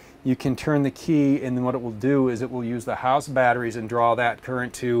in, you can turn the key, and then what it will do is it will use the house batteries and draw that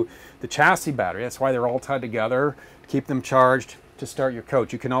current to the chassis battery. That's why they're all tied together, to keep them charged to start your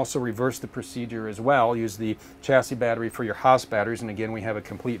coach. You can also reverse the procedure as well. Use the chassis battery for your house batteries, and again, we have a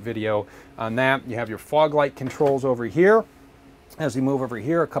complete video on that. You have your fog light controls over here. As we move over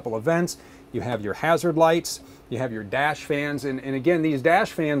here, a couple of vents. You have your hazard lights. You have your dash fans, and again, these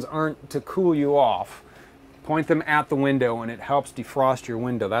dash fans aren't to cool you off. Point them at the window and it helps defrost your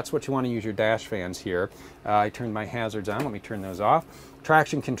window. That's what you want to use your dash fans here. I turned my hazards on. Let me turn those off.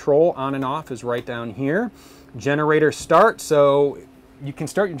 Traction control on and off is right down here. Generator start, so you can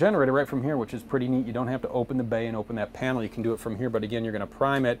start your generator right from here, which is pretty neat. You don't have to open the bay and open that panel. You can do it from here, but again, you're going to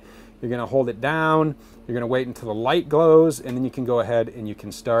prime it. You're going to hold it down. You're going to wait until the light glows, and then you can go ahead and you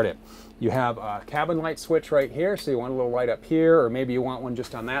can start it. You have a cabin light switch right here, so you want a little light up here, or maybe you want one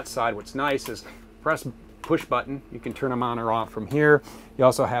just on that side. What's nice is press push button. You can turn them on or off from here. You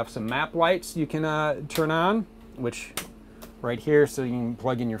also have some map lights you can turn on, which right here, so you can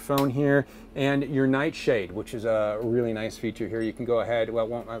plug in your phone here, and your night shade, which is a really nice feature here. You can go ahead,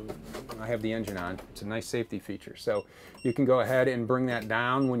 well, I have the engine on. It's a nice safety feature. So you can go ahead and bring that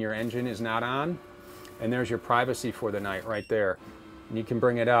down when your engine is not on, and there's your privacy for the night right there. And you can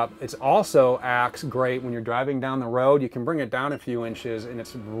bring it up. It also acts great when you're driving down the road. You can bring it down a few inches, and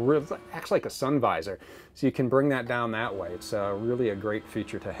it acts like a sun visor. So you can bring that down that way. It's really a great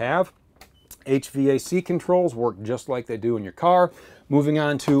feature to have. HVAC controls work just like they do in your car. Moving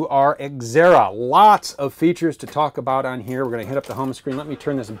on to our Xera. Lots of features to talk about on here. We're going to hit up the home screen. Let me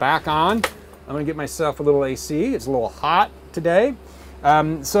turn this back on. I'm going to get myself a little AC. It's a little hot today.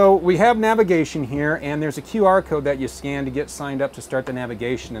 So we have navigation here, and there's a QR code that you scan to get signed up to start the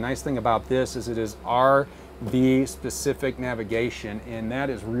navigation. The nice thing about this is it is RV specific navigation, and that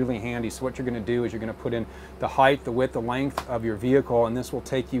is really handy. So what you're going to do is you're going to put in the height, the width, the length of your vehicle, and this will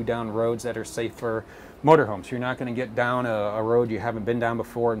take you down roads that are safe for motorhomes. You're not going to get down a road you haven't been down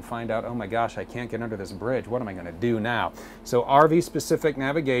before and find out, oh my gosh, I can't get under this bridge. What am I going to do now? So RV specific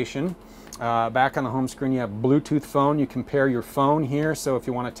navigation. Back on the home screen, you have Bluetooth phone. You can pair your phone here, so if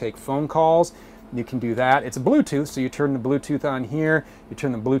you want to take phone calls, You can do that. It's a Bluetooth, so you turn the Bluetooth on here, you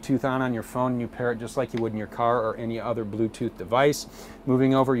turn the Bluetooth on your phone, and you pair it just like you would in your car or any other Bluetooth device.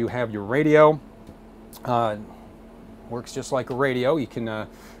 Moving over, you have your radio. Works just like a radio. You can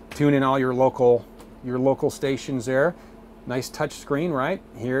tune in all your local stations there. Nice touch screen, right?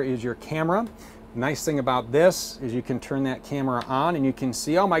 Here is your camera. Nice thing about this is you can turn that camera on and you can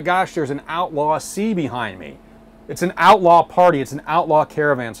see, oh my gosh, there's an Outlaw C behind me. It's an outlaw party, it's an outlaw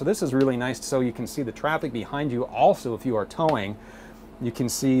caravan. So this is really nice, so you can see the traffic behind you. Also, if you are towing, you can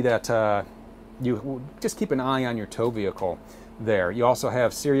see that you just keep an eye on your tow vehicle there. You also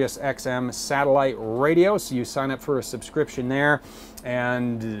have Sirius XM satellite radio, so you sign up for a subscription there,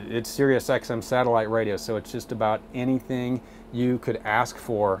 and it's Sirius XM satellite radio, so it's just about anything you could ask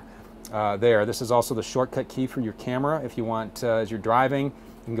for there. This is also the shortcut key for your camera. If you want, as you're driving,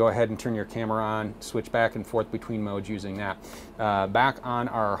 you can go ahead and turn your camera on, switch back and forth between modes using that. Back on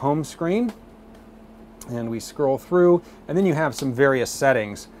our home screen, and we scroll through, and then you have some various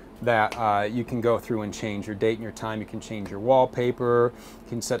settings that you can go through and change your date and your time. You can change your wallpaper, you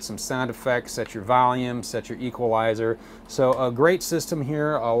can set some sound effects, set your volume, set your equalizer. So a great system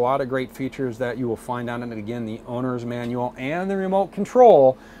here, a lot of great features that you will find on it. And again, the owner's manual and the remote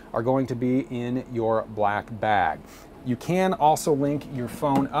control are going to be in your black bag. You can also link your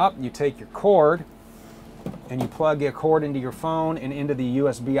phone up. You take your cord and you plug a cord into your phone and into the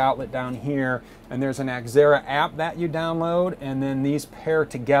USB outlet down here, and there's an Axera app that you download, and then these pair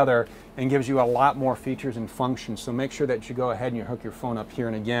together and gives you a lot more features and functions. So make sure that you go ahead and you hook your phone up here.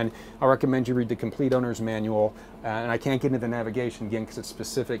 And again, I recommend you read the complete owner's manual, and I can't get into the navigation again because it's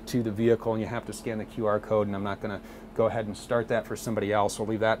specific to the vehicle and you have to scan the QR code, and I'm not going to go ahead and start that for somebody else. We'll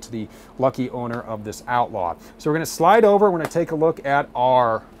leave that to the lucky owner of this Outlaw. So we're going to slide over, we're going to take a look at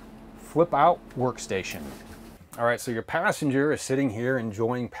our flip out workstation. All right, so your passenger is sitting here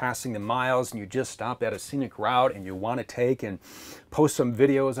enjoying passing the miles, and you just stopped at a scenic route and you want to take and post some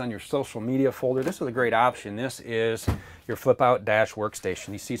videos on your social media folder. This is a great option. This is your flip out dash workstation.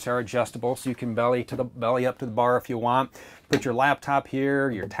 These seats are adjustable, so you can belly up to the bar if you want. Put your laptop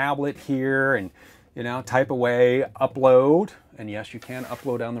here, your tablet here, and type away, upload. And yes, you can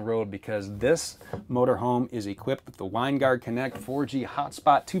upload down the road because this motorhome is equipped with the WineGuard Connect 4G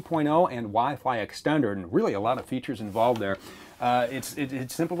Hotspot 2.0 and Wi-Fi extender, and really a lot of features involved there. It's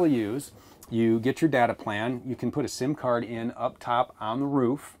simple to use. You get your data plan. You can put a SIM card in up top on the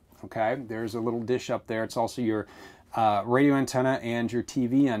roof. Okay, there's a little dish up there. It's also your radio antenna and your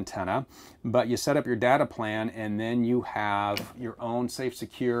TV antenna, but you set up your data plan and then you have your own safe,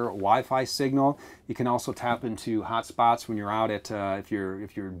 secure Wi-Fi signal. You can also tap into hotspots when you're out at, if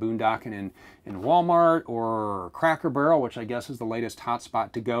you're boondocking in Walmart or Cracker Barrel, which I guess is the latest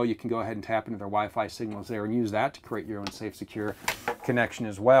hotspot to go. You can go ahead and tap into their Wi-Fi signals there and use that to create your own safe, secure connection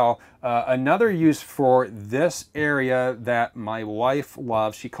as well. Another use for this area that my wife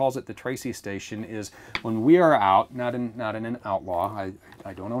loves, she calls it the Tracy Station, is when we are out, not in an Outlaw.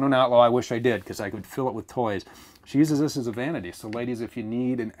 I don't own an Outlaw. I wish I did because I could fill it with toys. She uses this as a vanity. So ladies, if you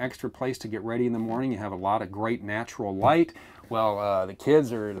need an extra place to get ready in the morning, you have a lot of great natural light. Well, the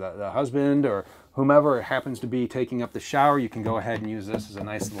kids or the husband or whomever happens to be taking up the shower, you can go ahead and use this as a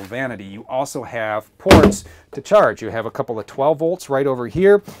nice little vanity. You also have ports to charge. You have a couple of 12 volts right over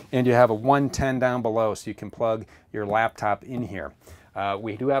here, and you have a 110 down below, so you can plug your laptop in here.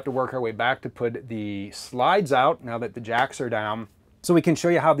 We do have to work our way back to put the slides out now that the jacks are down. So we can show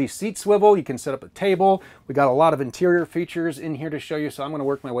you how these seats swivel. You can set up a table. We got a lot of interior features in here to show you. So I'm going to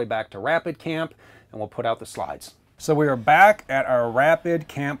work my way back to Rapid Camp and we'll put out the slides. So we are back at our Rapid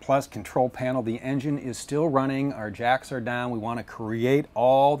Camp Plus control panel. The engine is still running. Our jacks are down. We want to create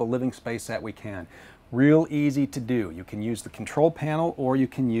all the living space that we can. Real easy to do. You can use the control panel or you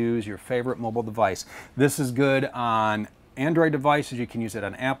can use your favorite mobile device. This is good on Android devices, you can use it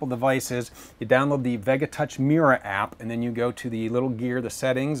on Apple devices. You download the Vega Touch Mirror app and then you go to the little gear, the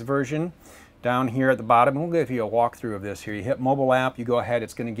settings version down here at the bottom. We'll give you a walkthrough of this here. You hit mobile app, you go ahead,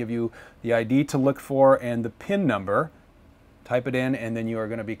 it's going to give you the ID to look for and the PIN number. Type it in and then you are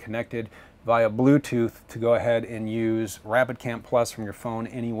going to be connected via Bluetooth to go ahead and use Rapid Camp Plus from your phone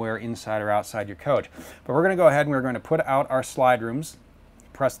anywhere inside or outside your coach. But we're going to go ahead and we're going to put out our slide rooms.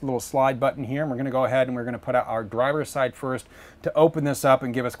 Press the little slide button here, and we're going to go ahead and we're going to put out our driver's side first to open this up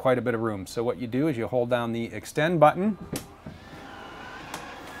and give us quite a bit of room. So what you do is you hold down the extend button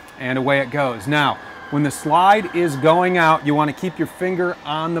and away it goes. Now, when the slide is going out, you want to keep your finger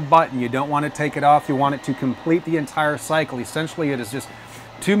on the button. You don't want to take it off. You want it to complete the entire cycle. Essentially, it is just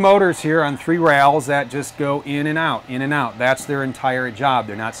two motors here on 3 rails that just go in and out, in and out. That's their entire job.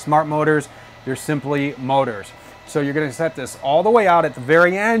 They're not smart motors. They're simply motors. So you're going to set this all the way out. At the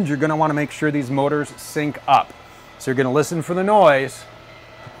very end, you're going to want to make sure these motors sync up. So you're going to listen for the noise.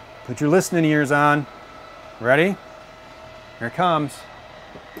 Put your listening ears on. Ready? Here it comes.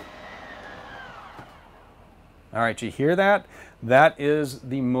 All right, you hear that? That is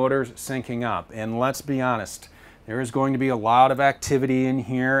the motors syncing up. And let's be honest, there is going to be a lot of activity in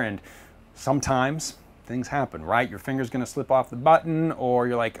here, and sometimes things happen, right? Your finger's going to slip off the button, or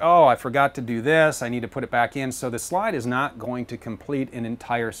you're like, oh, I forgot to do this. I need to put it back in. So the slide is not going to complete an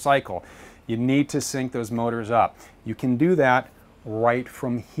entire cycle. You need to sync those motors up. You can do that right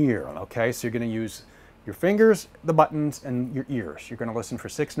from here, okay? So you're going to use your fingers, the buttons, and your ears. You're going to listen for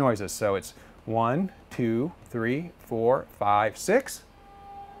 6 noises. So it's 1, 2, 3, 4, 5, 6.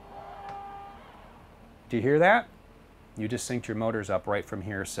 Do you hear that? You just synced your motors up right from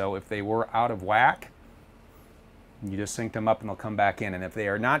here. So if they were out of whack, you just sync them up and they'll come back in. And if they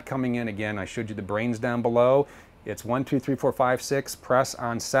are not coming in, again, I showed you the brains down below. It's 1, 2, 3, 4, 5, 6. Press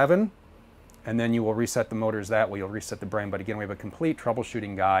on 7, and then you will reset the motors that way. You'll reset the brain. But again, we have a complete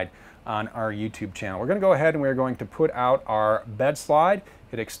troubleshooting guide on our YouTube channel. We're going to go ahead and we're going to put out our bed slide,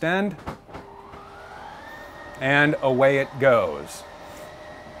 hit extend, and away it goes.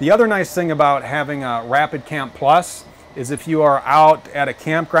 The other nice thing about having a Rapid Camp Plus is if you are out at a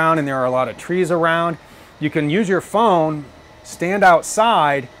campground and there are a lot of trees around, you can use your phone, stand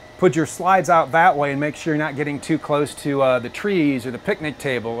outside, put your slides out that way, and make sure you're not getting too close to the trees or the picnic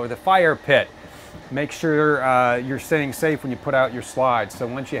table or the fire pit. Make sure you're staying safe when you put out your slides. So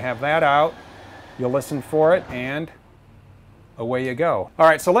once you have that out, you'll listen for it and away you go. All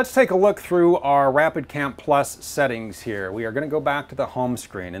right, so let's take a look through our Rapid Camp Plus settings here. We are going to go back to the home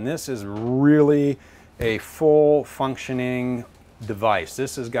screen, and this is really a full functioning device.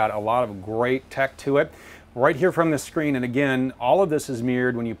 This has got a lot of great tech to it. Right here from the screen, and again, all of this is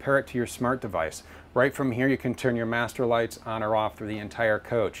mirrored when you pair it to your smart device. Right from here, you can turn your master lights on or off through the entire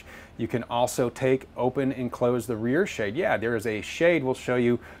coach. You can also open and close the rear shade. Yeah, there is a shade we'll show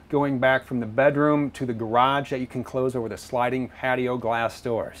you going back from the bedroom to the garage that you can close over the sliding patio glass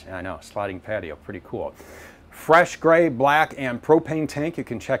doors. Yeah, I know, sliding patio, pretty cool. Fresh gray, black, and propane tank. You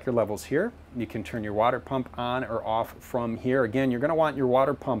can check your levels here. You can turn your water pump on or off from here. Again, you're going to want your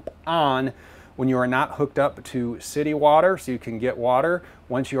water pump on when you are not hooked up to city water, so you can get water.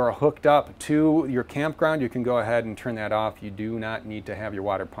 Once you are hooked up to your campground, you can go ahead and turn that off. You do not need to have your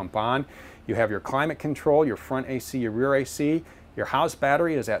water pump on. You have your climate control, your front AC, your rear AC. Your house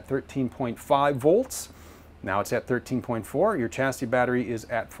battery is at 13.5 volts. Now it's at 13.4. Your chassis battery is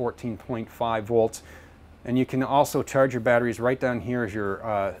at 14.5 volts. And you can also charge your batteries. Right down here is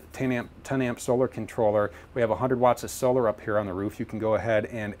your 10 amp solar controller. We have 100 watts of solar up here on the roof. You can go ahead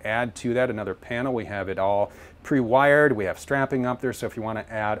and add to that another panel. We have it all pre-wired. We have strapping up there, so if you want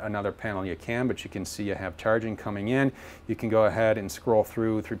to add another panel you can, but you can see you have charging coming in. You can go ahead and scroll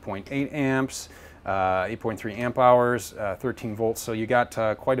through 3.8 amps, 8.3 amp hours, 13 volts. So you got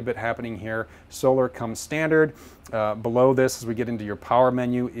quite a bit happening here. Solar comes standard. Below this, as we get into your power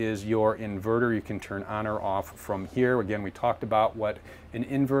menu, is your inverter. You can turn on or off from here. Again, we talked about what an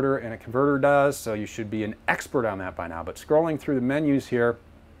inverter and a converter does, so you should be an expert on that by now. But scrolling through the menus here,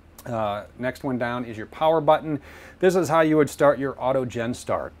 next one down is your power button. This is how you would start your auto gen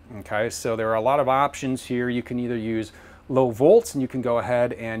start. Okay, so there are a lot of options here. You can either use low volts, and you can go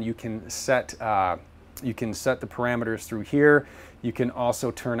ahead and you can set the parameters through here. You can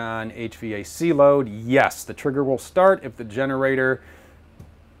also turn on HVAC load. Yes, the trigger will start if the generator,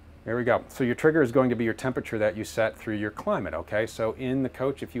 there we go. So your trigger is going to be your temperature that you set through your climate, okay? So in the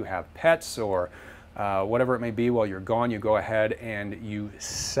coach, if you have pets or whatever it may be while you're gone, you go ahead and you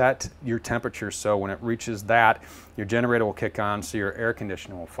set your temperature so when it reaches that, your generator will kick on, so your air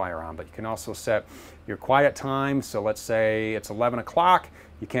conditioner will fire on. But you can also set your quiet time. So let's say it's 11 o'clock.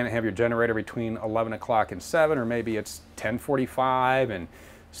 You can't have your generator between 11 o'clock and 7, or maybe it's 10:45 and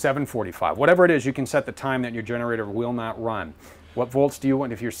 7:45. Whatever it is, you can set the time that your generator will not run. What volts do you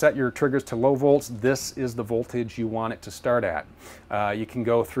want? If you set your triggers to low volts, this is the voltage you want it to start at. You can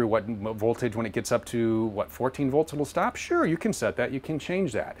go through what voltage when it gets up to, what, 14 volts it'll stop? Sure, you can set that. You can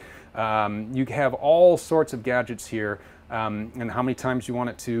change that. You have all sorts of gadgets here, and how many times you want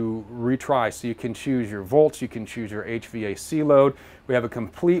it to retry. So you can choose your volts, you can choose your HVAC load. We have a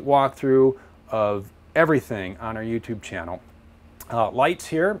complete walkthrough of everything on our YouTube channel. Lights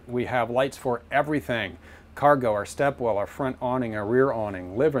here, we have lights for everything. Cargo, our step well, our front awning, our rear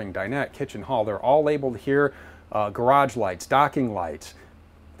awning, living, dinette, kitchen, hall, they're all labeled here. Garage lights, docking lights.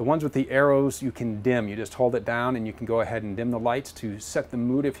 The ones with the arrows you can dim. You just hold it down and you can go ahead and dim the lights to set the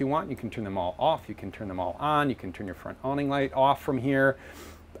mood if you want. You can turn them all off, you can turn them all on, you can turn your front awning light off from here.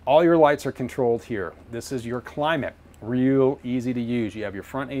 all your lights are controlled here. This is your climate, real easy to use. You have your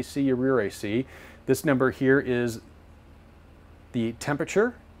front AC, your rear AC. This number here is the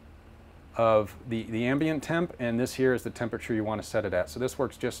temperature of the ambient temp, and this here is the temperature you want to set it at. So this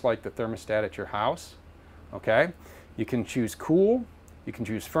works just like the thermostat at your house, okay? You can choose cool, you can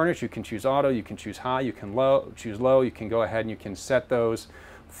choose furnace, you can choose auto, you can choose high, you can choose low, you can go ahead and you can set those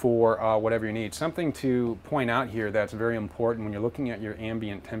for whatever you need. Something to point out here that's very important when you're looking at your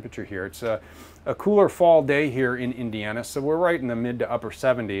ambient temperature here. It's a cooler fall day here in Indiana, so we're right in the mid to upper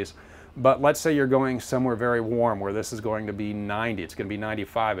 70s. But let's say you're going somewhere very warm where this is going to be 90, it's going to be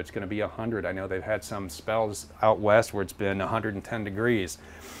 95, it's going to be 100. I know they've had some spells out west where it's been 110 degrees.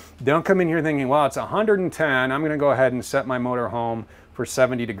 Don't come in here thinking, well, it's 110, I'm going to go ahead and set my motor home for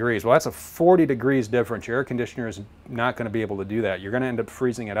 70 degrees. Well, that's a 40 degrees difference. Your air conditioner is not going to be able to do that. You're going to end up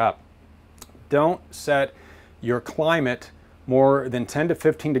freezing it up. Don't set your climate more than 10 to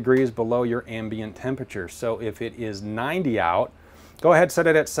 15 degrees below your ambient temperature. So if it is 90 out, go ahead, set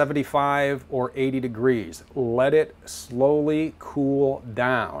it at 75 or 80 degrees. Let it slowly cool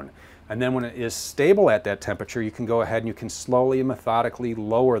down. And then when it is stable at that temperature, you can go ahead and you can slowly and methodically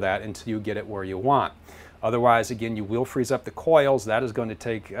lower that until you get it where you want. Otherwise, again, you will freeze up the coils. That is going to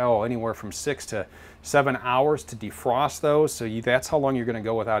take, anywhere from 6 to 7 hours to defrost those. So that's how long you're going to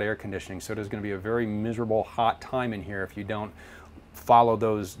go without air conditioning. So it is going to be a very miserable hot time in here if you don't follow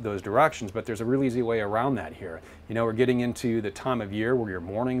those directions, but there's a really easy way around that here. You know, we're getting into the time of year where your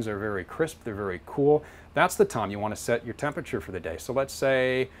mornings are very crisp, they're very cool. That's the time you want to set your temperature for the day. So let's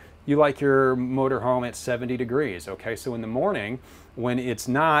say you like your motor home at 70 degrees, okay? So in the morning, when it's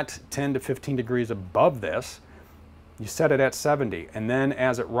not 10 to 15 degrees above this, you set it at 70, and then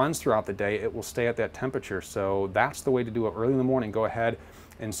as it runs throughout the day, it will stay at that temperature. So that's the way to do it early in the morning. Go ahead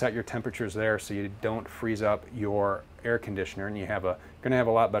and set your temperatures there so you don't freeze up your air conditioner, and you're going to have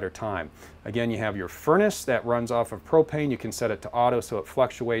a lot better time. Again, you have your furnace that runs off of propane. You can set it to auto so it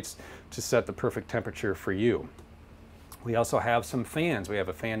fluctuates to set the perfect temperature for you. We also have some fans. We have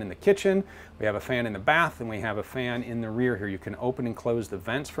a fan in the kitchen, we have a fan in the bath, and we have a fan in the rear here. You can open and close the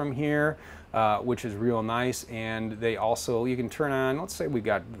vents from here, which is real nice. And they also, you can turn on, let's say we've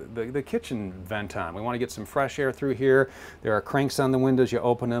got the kitchen vent on. We want to get some fresh air through here. There are cranks on the windows. You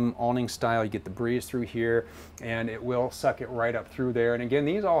open them, awning style, you get the breeze through here, and it will suck it right up through there. And again,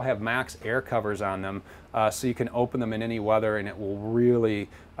 these all have max air covers on them, so you can open them in any weather, and it will really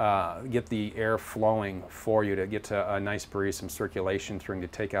get the air flowing for you to get to a nice breeze, some circulation through to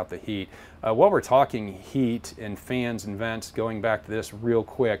take out the heat. While we're talking heat and fans and vents, going back to this real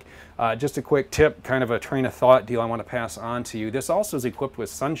quick, just a quick tip, kind of a train of thought deal I want to pass on to you. This also is equipped with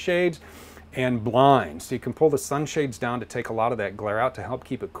sunshades and blinds. So you can pull the sunshades down to take a lot of that glare out to help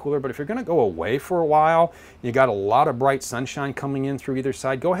keep it cooler. But if you're going to go away for a while, you got a lot of bright sunshine coming in through either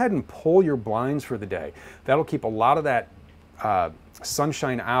side, go ahead and pull your blinds for the day. That'll keep a lot of that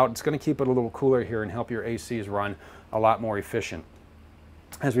sunshine out. It's going to keep it a little cooler here and help your ACs run a lot more efficient.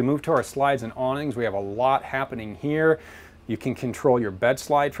 As we move to our slides and awnings, we have a lot happening here. You can control your bed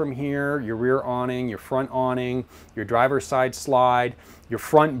slide from here, your rear awning, your front awning, your driver's side slide, your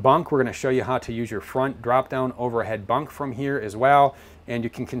front bunk. We're going to show you how to use your front drop-down overhead bunk from here as well, and you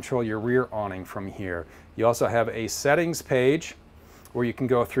can control your rear awning from here. You also have a settings page where you can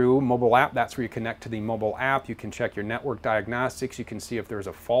go through mobile app. That's where you connect to the mobile app. You can check your network diagnostics. You can see if there's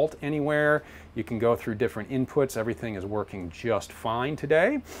a fault anywhere. You can go through different inputs. Everything is working just fine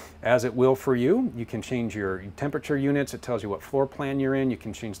today, as it will for you. You can change your temperature units. It tells you what floor plan you're in. You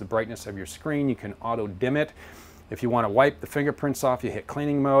can change the brightness of your screen. You can auto dim it. If you want to wipe the fingerprints off, you hit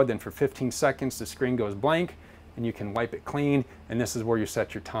cleaning mode. Then for 15 seconds, the screen goes blank, and you can wipe it clean. And this is where you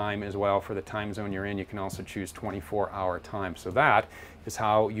set your time as well for the time zone you're in. You can also choose 24-hour time. So that is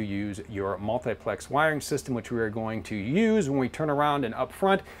how you use your multiplex wiring system, which we are going to use when we turn around and up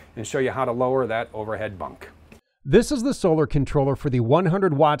front and show you how to lower that overhead bunk. This is the solar controller for the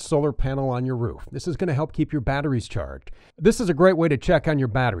 100-watt solar panel on your roof. This is going to help keep your batteries charged. This is a great way to check on your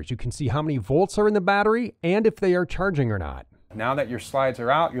batteries. You can see how many volts are in the battery and if they are charging or not. Now that your slides are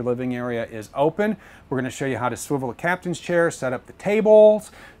out, your living area is open, we're going to show you how to swivel the captain's chair, set up the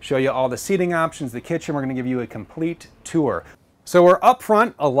tables, show you all the seating options, the kitchen. We're going to give you a complete tour. So we're up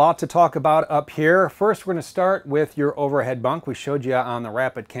front, a lot to talk about up here. First, we're going to start with your overhead bunk. We showed you on the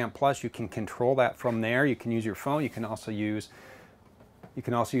Rapid Camp Plus. You can control that from there. You can use your phone. You can also use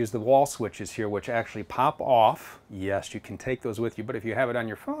the wall switches here, which actually pop off. Yes, you can take those with you, but if you have it on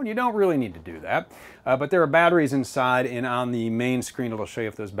your phone, you don't really need to do that. But there are batteries inside, and on the main screen, it'll show you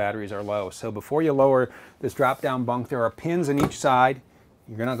if those batteries are low. So before you lower this drop-down bunk, there are pins on each side.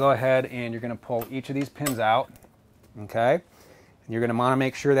 You're gonna go ahead and you're gonna pull each of these pins out, okay? And you're going to want to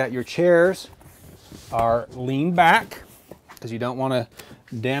make sure that your chairs are leaned back because you don't want to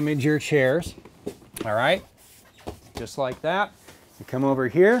damage your chairs. All right, just like that. You come over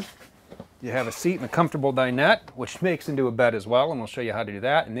here. You have a seat in a comfortable dinette, which makes into a bed as well, and we'll show you how to do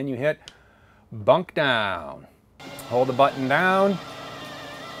that. And then you hit bunk down. Hold the button down,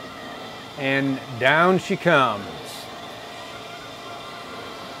 and down she comes.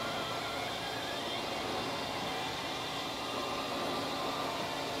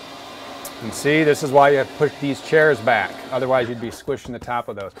 And see, this is why you have to push these chairs back. Otherwise, you'd be squishing the top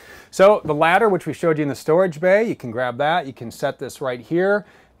of those. So the ladder, which we showed you in the storage bay, you can grab that. You can set this right here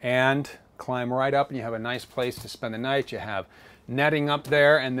and climb right up, and you have a nice place to spend the night. You have netting up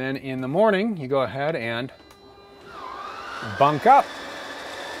there, and then in the morning, you go ahead and bunk up.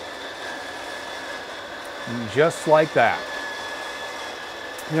 Just like that.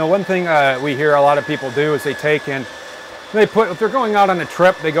 You know, one thing we hear a lot of people do is they take in, if they're going out on a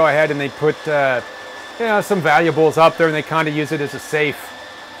trip, they go ahead and they put you know, some valuables up there, and they kind of use it as a safe.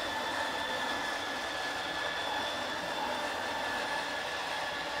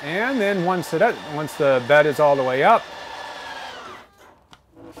 And then once the bed is all the way up,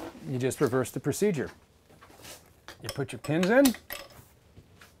 you just reverse the procedure. You put your pins in.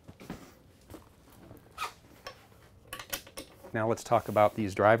 Now let's talk about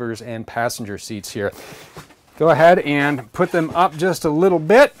these drivers and passenger seats here. Go ahead and put them up just a little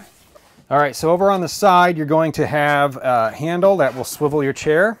bit. All right, so over on the side, you're going to have a handle that will swivel your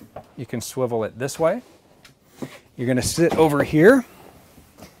chair. You can swivel it this way. You're going to sit over here,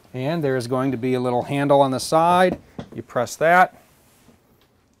 and there's going to be a little handle on the side. You press that.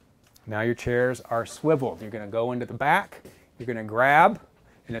 Now your chairs are swiveled. You're going to go into the back. You're going to grab,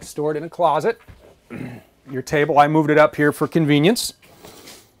 and it's stored in a closet. Your table, I moved it up here for convenience.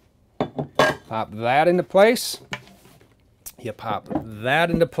 Pop that into place. You pop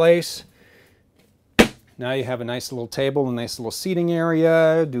that into place. Now you have a nice little table, a nice little seating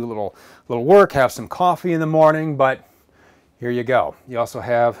area, do a little work, have some coffee in the morning, but here you go. You also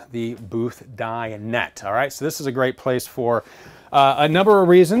have the booth dinette. All right, so this is a great place for a number of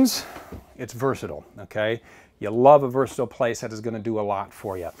reasons. It's versatile, okay? You love a versatile place that is going to do a lot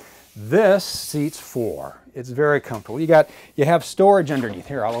for you. This seats 4. It's very comfortable. You have storage underneath.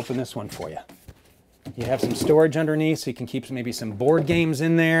 Here, I'll open this one for you. You have some storage underneath, so you can keep maybe some board games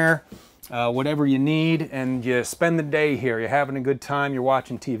in there, whatever you need, and you spend the day here. You're having a good time. You're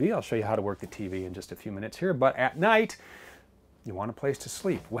watching TV. I'll show you how to work the TV in just a few minutes here. But at night, you want a place to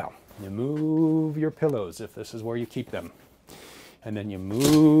sleep. Well, you move your pillows if this is where you keep them. And then you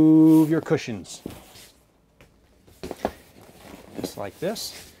move your cushions. Just like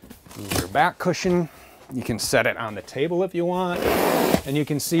this. Move your back cushion. You can set it on the table if you want. And you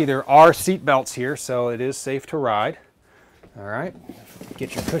can see there are seat belts here, so it is safe to ride. All right,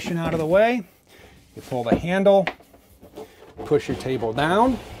 get your cushion out of the way. You pull the handle, push your table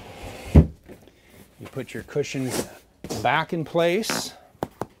down. You put your cushions back in place.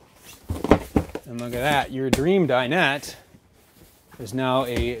 And look at that, your dream dinette is now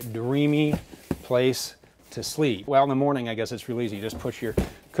a dreamy place to sleep. Well, in the morning, I guess it's real easy. You just push your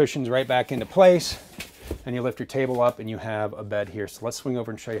cushions right back into place, and you lift your table up, and you have a bed here. So let's swing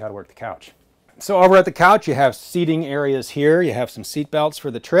over and show you how to work the couch. So over at the couch, you have seating areas here. You have some seat belts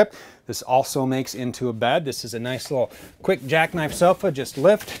for the trip. This also makes into a bed. This is a nice little quick jackknife sofa. Just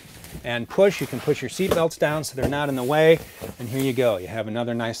lift and push. You can push your seat belts down so they're not in the way. And here you go. You have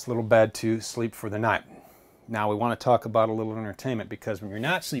another nice little bed to sleep for the night. Now we want to talk about a little entertainment, because when you're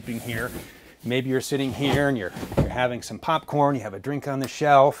not sleeping here, maybe you're sitting here and you're having some popcorn, you have a drink on the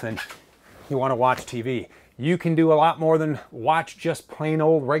shelf, and you want to watch TV. You can do a lot more than watch just plain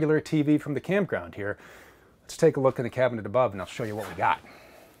old regular TV from the campground here. Let's take a look in the cabinet above and I'll show you what we got.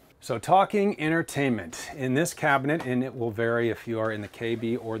 So talking entertainment, in this cabinet, and it will vary if you are in the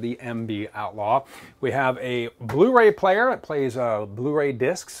KB or the MB Outlaw, we have a Blu-ray player that plays Blu-ray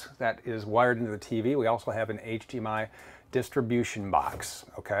discs that is wired into the TV. We also have an HDMI distribution box.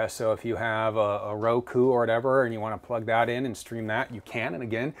 Okay, so if you have a Roku or whatever and you want to plug that in and stream that, you can. And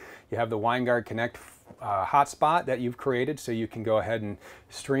again, you have the WineGuard Connect hotspot that you've created, so you can go ahead and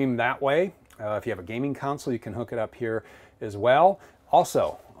stream that way. If you have a gaming console, you can hook it up here as well.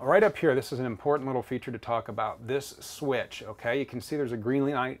 Also, right up here, this is an important little feature to talk about, this switch. Okay, you can see there's a green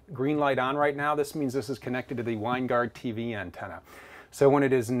light on right now. This means this is connected to the WineGuard TV antenna. So when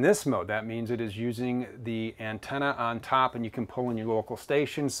it is in this mode, that means it is using the antenna on top, and you can pull in your local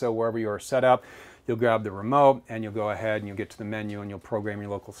station. So wherever you are set up, you'll grab the remote and you'll go ahead and you'll get to the menu and you'll program your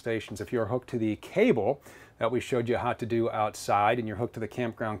local stations. If you're hooked to the cable that we showed you how to do outside, and you're hooked to the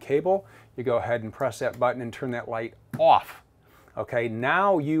campground cable, you go ahead and press that button and turn that light off. Okay,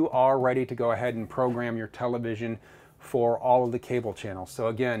 now you are ready to go ahead and program your television for all of the cable channels. So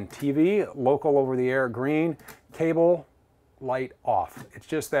again, TV, local over the air, green, cable, light off. It's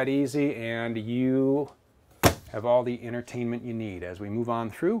just that easy, and you have all the entertainment you need. As we move on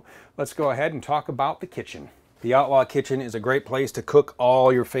through, let's go ahead and talk about the kitchen. The Outlaw kitchen is a great place to cook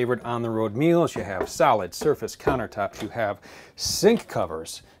all your favorite on-the-road meals. You have solid surface countertops, you have sink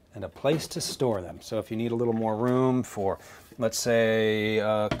covers, and a place to store them. So if you need a little more room for, let's say,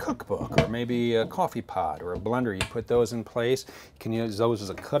 a cookbook or maybe a coffee pot or a blender, you put those in place. You can use those as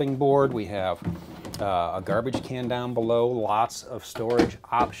a cutting board. We have a garbage can down below, lots of storage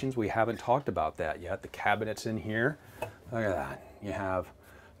options. We haven't talked about that yet. The cabinets in here, look at that. You have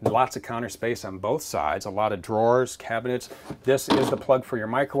lots of counter space on both sides, a lot of drawers, cabinets. This is the plug for your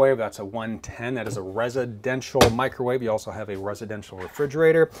microwave. That's a 110. That is a residential microwave. You also have a residential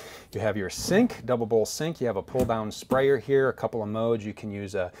refrigerator. You have your sink, double bowl sink. You have a pull down sprayer here, a couple of modes. You can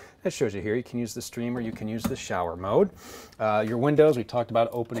use it shows you here, you can use the streamer, you can use the shower mode. Your windows, we talked about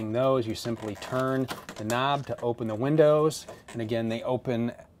opening those. You simply turn the knob to open the windows. And again, they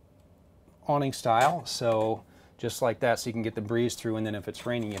open awning style. So just like that, so you can get the breeze through, and then if it's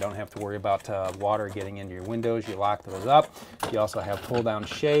raining, you don't have to worry about water getting into your windows. You lock those up. You also have pull-down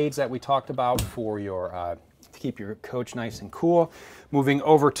shades that we talked about for your to keep your coach nice and cool. Moving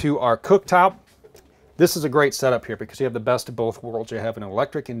over to our cooktop. This is a great setup here because you have the best of both worlds. You have an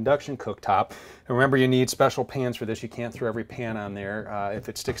electric induction cooktop. And remember, you need special pans for this. You can't throw every pan on there. If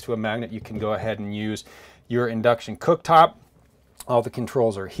it sticks to a magnet, you can go ahead and use your induction cooktop. All the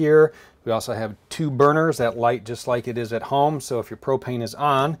controls are here. We also have 2 burners that light just like it is at home. So if your propane is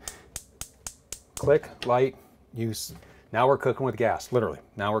on, click, light, use. Now we're cooking with gas, literally.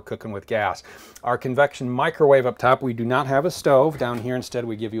 Now we're cooking with gas. Our convection microwave up top, we do not have a stove. Down here instead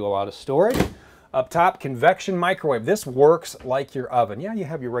we give you a lot of storage. Up top, convection microwave. This works like your oven. Yeah, you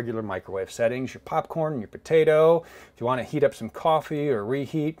have your regular microwave settings, your popcorn, your potato. If you want to heat up some coffee or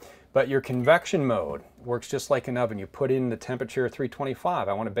reheat. But your convection mode works just like an oven. You put in the temperature 325.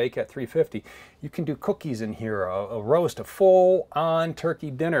 I want to bake at 350. You can do cookies in here, a roast, a full-on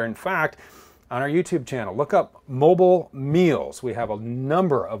turkey dinner. In fact, on our YouTube channel, look up mobile meals. We have a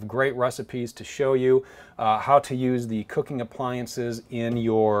number of great recipes to show you how to use the cooking appliances in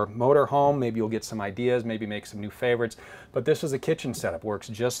your motorhome. Maybe you'll get some ideas, maybe make some new favorites. But this is a kitchen setup. Works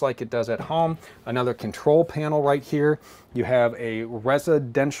just like it does at home. Another control panel right here. You have a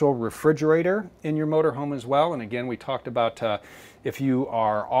residential refrigerator in your motorhome as well. And again, we talked about if you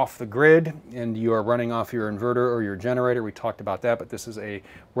are off the grid and you are running off your inverter or your generator, we talked about that, but this is a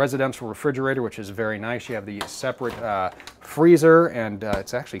residential refrigerator, which is very nice. You have the separate freezer, and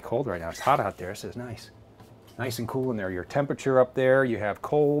it's actually cold right now. It's hot out there. This is nice. Nice and cool in there. Your temperature up there, you have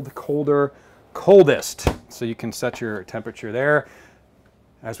cold, colder, coldest. So you can set your temperature there.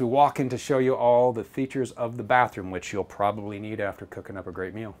 As we walk in to show you all the features of the bathroom, which you'll probably need after cooking up a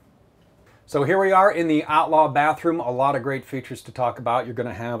great meal. So here we are in the Outlaw bathroom. A lot of great features to talk about. You're going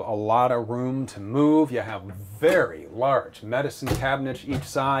to have a lot of room to move. You have very large medicine cabinets each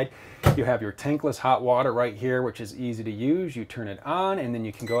side. You have your tankless hot water right here, which is easy to use. You turn it on, and then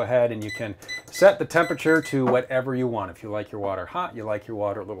you can go ahead and you can set the temperature to whatever you want. If you like your water hot, you like your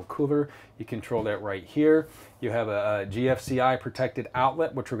water a little cooler, you control that right here. You have a GFCI protected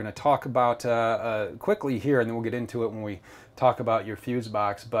outlet, which we're going to talk about quickly here, and then we'll get into it when we talk about your fuse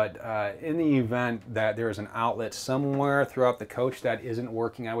box. But in the event that there is an outlet somewhere throughout the coach that isn't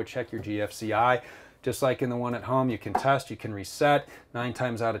working, I would check your GFCI. Just like in the one at home, you can test, you can reset. 9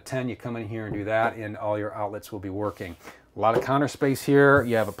 times out of 10, you come in here and do that, and all your outlets will be working. A lot of counter space here.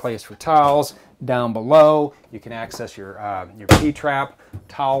 You have a place for towels. Down below, you can access your P-trap,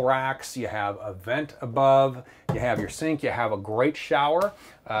 towel racks. You have a vent above. You have your sink. You have a great shower.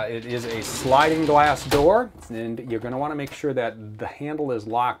 It is a sliding glass door, and you're going to want to make sure that the handle is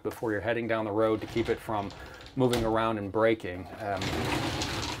locked before you're heading down the road to keep it from moving around and breaking.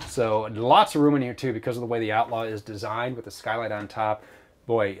 So lots of room in here too because of the way the Outlaw is designed with the skylight on top.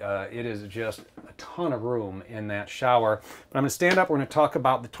 Boy, it is just a ton of room in that shower. But I'm going to stand up. We're going to talk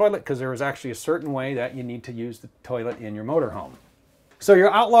about the toilet because there is actually a certain way that you need to use the toilet in your motorhome. So your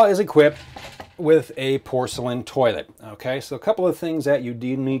Outlaw is equipped with a porcelain toilet. Okay, so a couple of things that you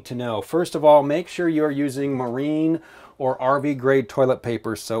do need to know. First of all, make sure you're using marine or RV grade toilet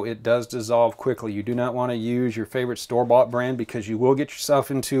paper so it does dissolve quickly. You do not want to use your favorite store-bought brand because you will get yourself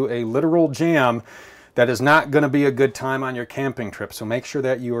into a literal jam that is not going to be a good time on your camping trip. So make sure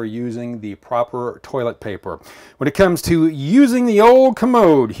that you are using the proper toilet paper. When it comes to using the old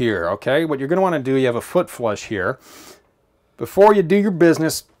commode here, okay, what you're going to want to do, you have a foot flush here. Before you do your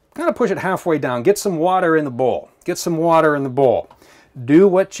business, kind of push it halfway down. Get some water in the bowl. get some water in the bowl. Do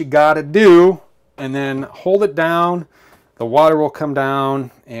what you gotta do, and then hold it down. The water will come down,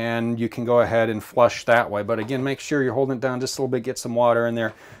 and you can go ahead and flush that way. But again, make sure you're holding it down just a little bit, get some water in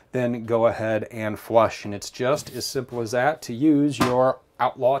there, then go ahead and flush. And it's just as simple as that to use your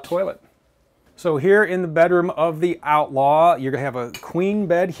Outlaw toilet. So here in the bedroom of the Outlaw, you're gonna have a queen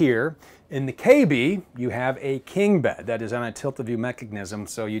bed here. In the KB, you have a king bed that is on a tilt-a-view mechanism.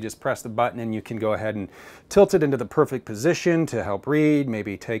 So you just press the button and you can go ahead and tilt it into the perfect position to help read,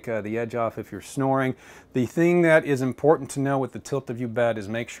 maybe take the edge off if you're snoring. The thing that is important to know with the tilt-a-view bed is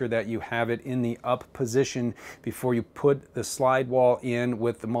make sure that you have it in the up position before you put the slide wall in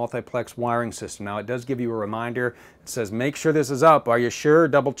with the multiplex wiring system. Now it does give you a reminder. It says, make sure this is up. Are you sure?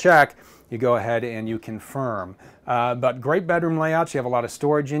 Double check. You go ahead and you confirm. But great bedroom layouts. You have a lot of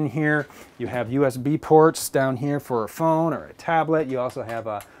storage in here. You have USB ports down here for a phone or a tablet. You also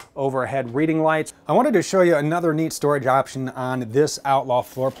have overhead reading lights. I wanted to show you another neat storage option on this Outlaw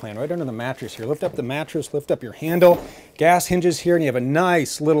floor plan, right under the mattress here. Lift up the mattress, lift up your handle, gas hinges here, and you have a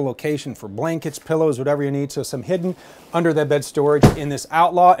nice little location for blankets, pillows, whatever you need. So some hidden under the bed storage in this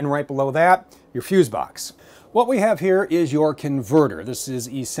Outlaw, and right below that, your fuse box. What we have here is your converter. This is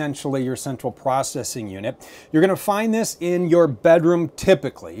essentially your central processing unit. You're going to find this in your bedroom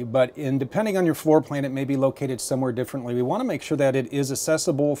typically, but depending on your floor plan, it may be located somewhere differently. We want to make sure that it is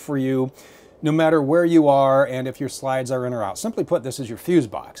accessible for you no matter where you are and if your slides are in or out. Simply put, this is your fuse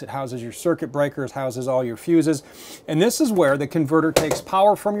box. It houses your circuit breakers, houses all your fuses, and this is where the converter takes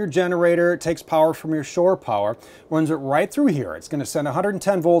power from your generator, it takes power from your shore power, runs it right through here. It's going to send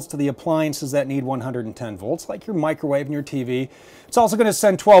 110 volts to the appliances that need 110 volts, like your microwave and your TV. It's also going to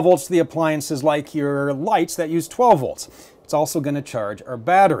send 12 volts to the appliances like your lights that use 12 volts. It's also going to charge our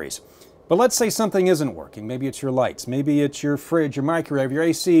batteries. But let's say something isn't working. Maybe it's your lights, maybe it's your fridge, your microwave, your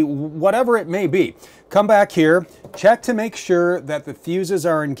AC, whatever it may be. Come back here, check to make sure that the fuses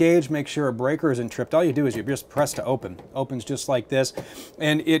are engaged, make sure a breaker isn't tripped. All you do is you just press to open. Opens just like this.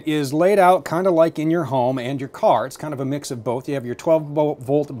 And it is laid out kind of like in your home and your car. It's kind of a mix of both. You have your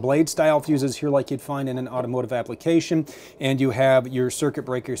 12-volt blade style fuses here like you'd find in an automotive application. And you have your circuit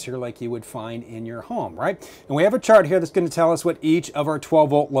breakers here like you would find in your home, right? And we have a chart here that's going to tell us what each of our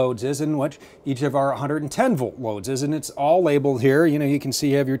 12-volt loads is and what each of our 110-volt loads is. And it's all labeled here. You know, you can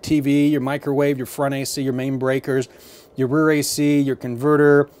see you have your TV, your microwave, your front AC, your main breakers, your rear AC, your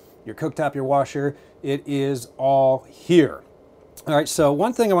converter, your cooktop, your washer. It is all here. All right, so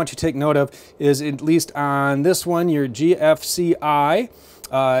one thing I want you to take note of is, at least on this one, your GFCI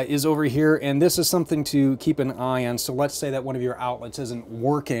is over here, and this is something to keep an eye on. So let's say that one of your outlets isn't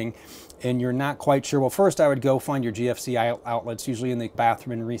working and you're not quite sure. Well, first I would go find your GFCI outlets, usually in the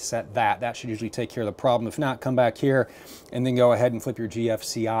bathroom, and reset that. That should usually take care of the problem. If not, come back here and then go ahead and flip your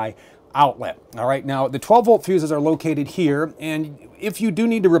GFCI outlet. All right, now the 12-volt fuses are located here, and if you do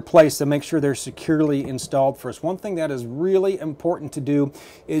need to replace them, make sure they're securely installed first. One thing that is really important to do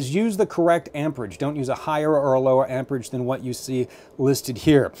is use the correct amperage. Don't use a higher or a lower amperage than what you see listed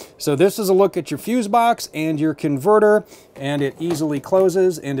here. So this is a look at your fuse box and your converter, and it easily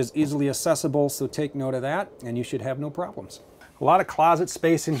closes and is easily accessible, so take note of that and you should have no problems. A lot of closet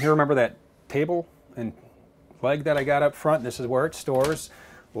space in here. Remember that table and leg that I got up front? This is where it stores.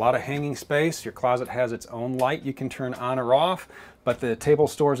 A lot of hanging space. Your closet has its own light you can turn on or off, but the table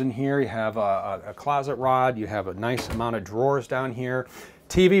stores in here. You have a closet rod. You have a nice amount of drawers down here.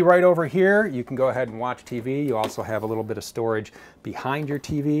 TV right over here. You can go ahead and watch TV. You also have a little bit of storage behind your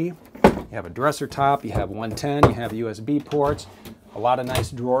TV. You have a dresser top. You have 110. You have USB ports. A lot of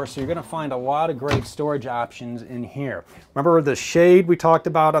nice drawers. So you're going to find a lot of great storage options in here. Remember the shade we talked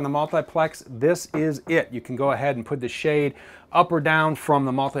about on the multiplex? This is it. You can go ahead and put the shade up or down from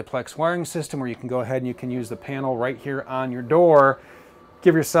the multiplex wiring system, or you can go ahead and you can use the panel right here on your door.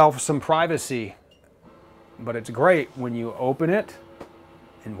 Give yourself some privacy. But it's great when you open it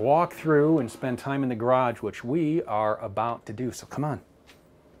and walk through and spend time in the garage, which we are about to do. So come on.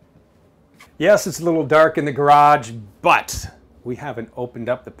 Yes, it's a little dark in the garage, but we haven't opened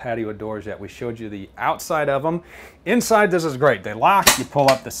up the patio doors yet. We showed you the outside of them. Inside, this is great. They lock, you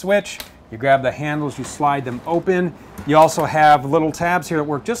pull up the switch, you grab the handles, you slide them open. You also have little tabs here that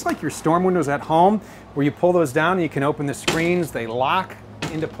work just like your storm windows at home, where you pull those down and you can open the screens. They lock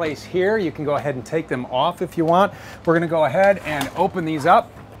into place here. You can go ahead and take them off if you want. We're gonna go ahead and open these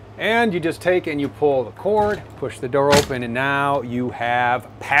up, and you just take and you pull the cord, push the door open, and now you have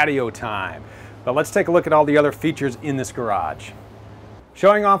patio time. But let's take a look at all the other features in this garage.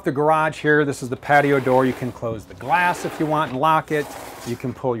 Showing off the garage here, this is the patio door. You can close the glass if you want and lock it. You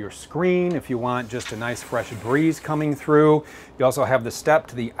can pull your screen if you want just a nice fresh breeze coming through. You also have the step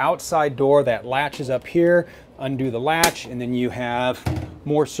to the outside door that latches up here. undo the latch, and then you have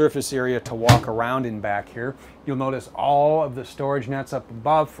more surface area to walk around in back here. You'll notice all of the storage nets up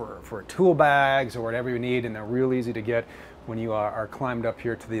above for tool bags or whatever you need, and they're real easy to get when you are climbed up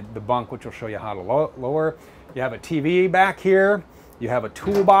here to the bunk, which will show you how to lower. You have a TV back here. You have a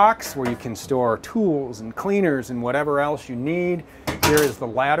toolbox where you can store tools and cleaners and whatever else you need. Here is the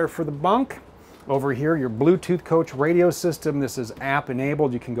ladder for the bunk. Over here, your Bluetooth coach radio system. This is app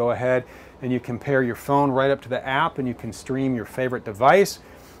enabled. You can go ahead and you can pair your phone right up to the app and you can stream your favorite device.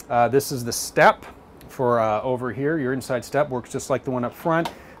 This is the step for over here. Your inside step works just like the one up front.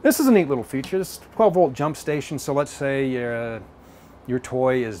 This is a neat little feature. This is a 12-volt jump station. So let's say your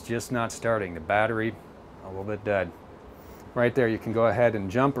toy is just not starting. The battery a little bit dead. Right there, you can go ahead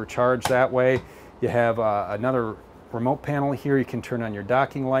and jump or charge that way. You have another remote panel here. You can turn on your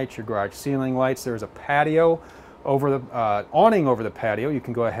docking lights, your garage ceiling lights. There's a patio over the awning over the patio. You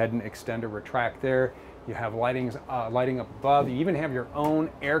can go ahead and extend or retract there. You have lighting up above. You even have your own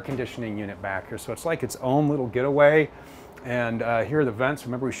air conditioning unit back here. So it's like its own little getaway. And here are the vents.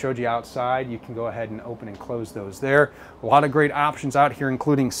 Remember we showed you outside. You can go ahead and open and close those there. A lot of great options out here,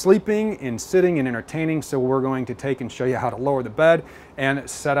 including sleeping and sitting and entertaining. So we're going to take and show you how to lower the bed and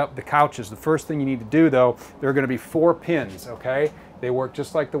set up the couches. The first thing you need to do though, there are going to be 4 pins, okay? They work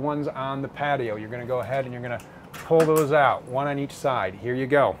just like the ones on the patio. You're going to go ahead and you're going to pull those out, 1 on each side. Here you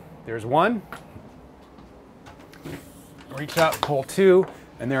go. There's 1. Reach out, pull 2,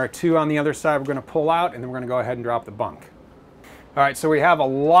 and there are 2 on the other side we're going to pull out, and then we're going to go ahead and drop the bunk. All right, so we have a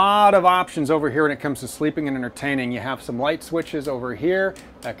lot of options over here when it comes to sleeping and entertaining. You have some light switches over here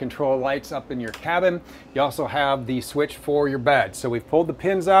that control lights up in your cabin. You also have the switch for your bed. So we've pulled the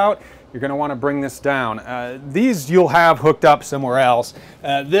pins out. You're going to want to bring this down. These you'll have hooked up somewhere else.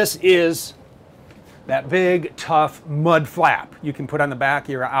 This is that big, tough mud flap you can put on the back of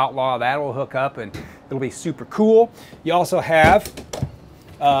your Outlaw. That'll hook up and it'll be super cool. You also have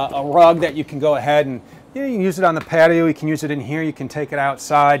a rug that you can go ahead and you can use it on the patio, you can use it in here, you can take it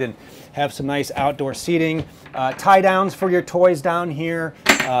outside and have some nice outdoor seating. Tie downs for your toys down here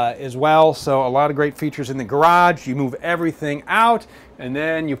as well. So a lot of great features in the garage. You move everything out and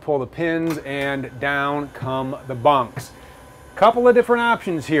then you pull the pins and down come the bunks. Couple of different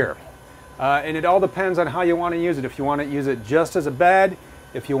options here. And it all depends on how you want to use it. If you want to use it just as a bed,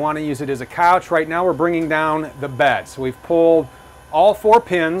 if you want to use it as a couch. Right now we're bringing down the bed. So we've pulled all 4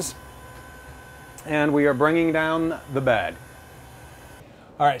 pins and we are bringing down the bed.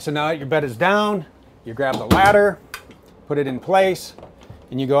 All right, so now that your bed is down, you grab the ladder, put it in place,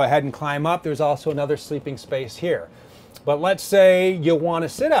 and you go ahead and climb up. There's also another sleeping space here. But let's say you want to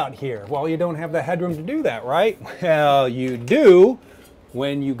sit out here. Well, you don't have the headroom to do that, right? Well, you do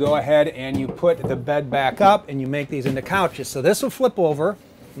when you go ahead and you put the bed back up and you make these into couches. So this will flip over,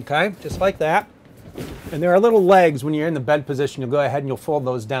 okay, just like that. And there are little legs when you're in the bed position. You'll go ahead and you'll fold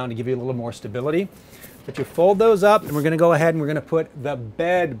those down to give you a little more stability. But you fold those up and we're going to go ahead and we're going to put the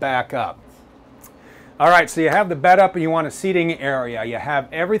bed back up. All right, so you have the bed up and you want a seating area. You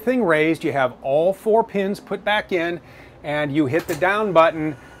have everything raised. You have all 4 pins put back in and you hit the down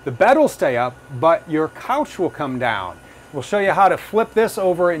button. The bed will stay up, but your couch will come down. We'll show you how to flip this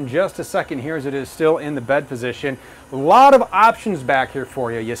over in just a second here as it is still in the bed position. A lot of options back here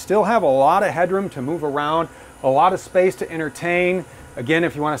for you. You still have a lot of headroom to move around, a lot of space to entertain. Again,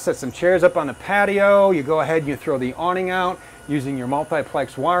 if you want to set some chairs up on the patio, you go ahead and you throw the awning out using your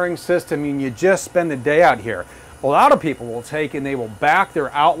multiplex wiring system and you just spend the day out here. A lot of people will take and they will back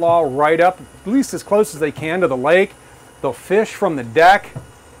their Outlaw right up, at least as close as they can to the lake. They'll fish from the deck.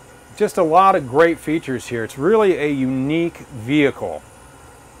 Just a lot of great features here. It's really a unique vehicle.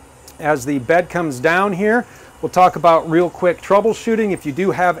 As the bed comes down here, we'll talk about real quick troubleshooting. If you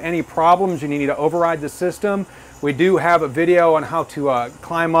do have any problems, you need to override the system. We do have a video on how to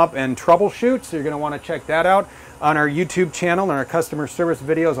climb up and troubleshoot, so you're going to want to check that out on our YouTube channel and our customer service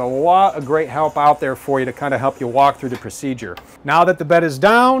videos. A lot of great help out there for you to kind of help you walk through the procedure. Now that the bed is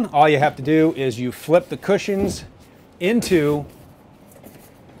down, all you have to do is you flip the cushions into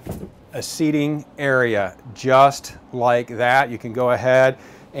a seating area just like that. You can go ahead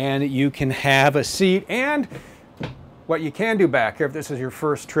and you can have a seat. And what you can do back here, if this is your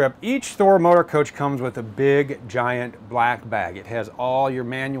first trip, each Thor motor coach comes with a big giant black bag. It has all your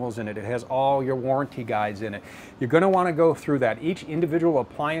manuals in it. It has all your warranty guides in it. You're going to want to go through that. Each individual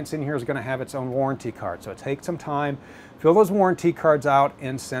appliance in here is going to have its own warranty card. So take some time, fill those warranty cards out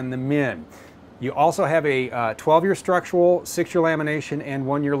and send them in. You also have a 12-year structural, 6-year lamination, and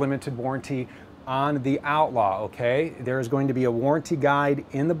 1-year limited warranty on the Outlaw, okay? There is going to be a warranty guide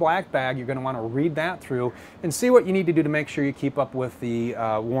in the black bag. You're going to want to read that through and see what you need to do to make sure you keep up with the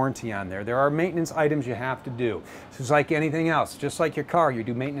warranty on there. There are maintenance items you have to do. This is like anything else. Just like your car, you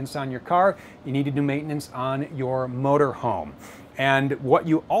do maintenance on your car, you need to do maintenance on your motorhome. And what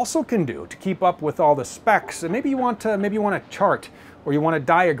you also can do to keep up with all the specs, and maybe you want a chart or you want a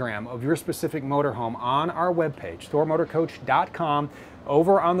diagram of your specific motorhome on our webpage, thormotorcoach.com.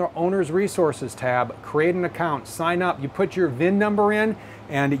 Over on the Owner's Resources tab, create an account, sign up, you put your VIN number in,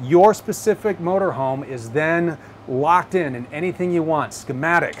 and your specific motorhome is then locked in, and anything you want,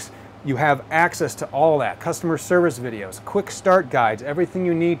 schematics, you have access to all that, customer service videos, quick start guides, everything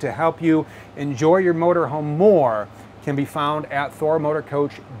you need to help you enjoy your motorhome more can be found at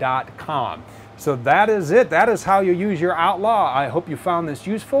thormotorcoach.com. So that is it. That is how you use your Outlaw. I hope you found this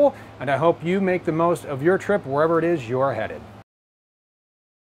useful, and I hope you make the most of your trip wherever it is you're headed.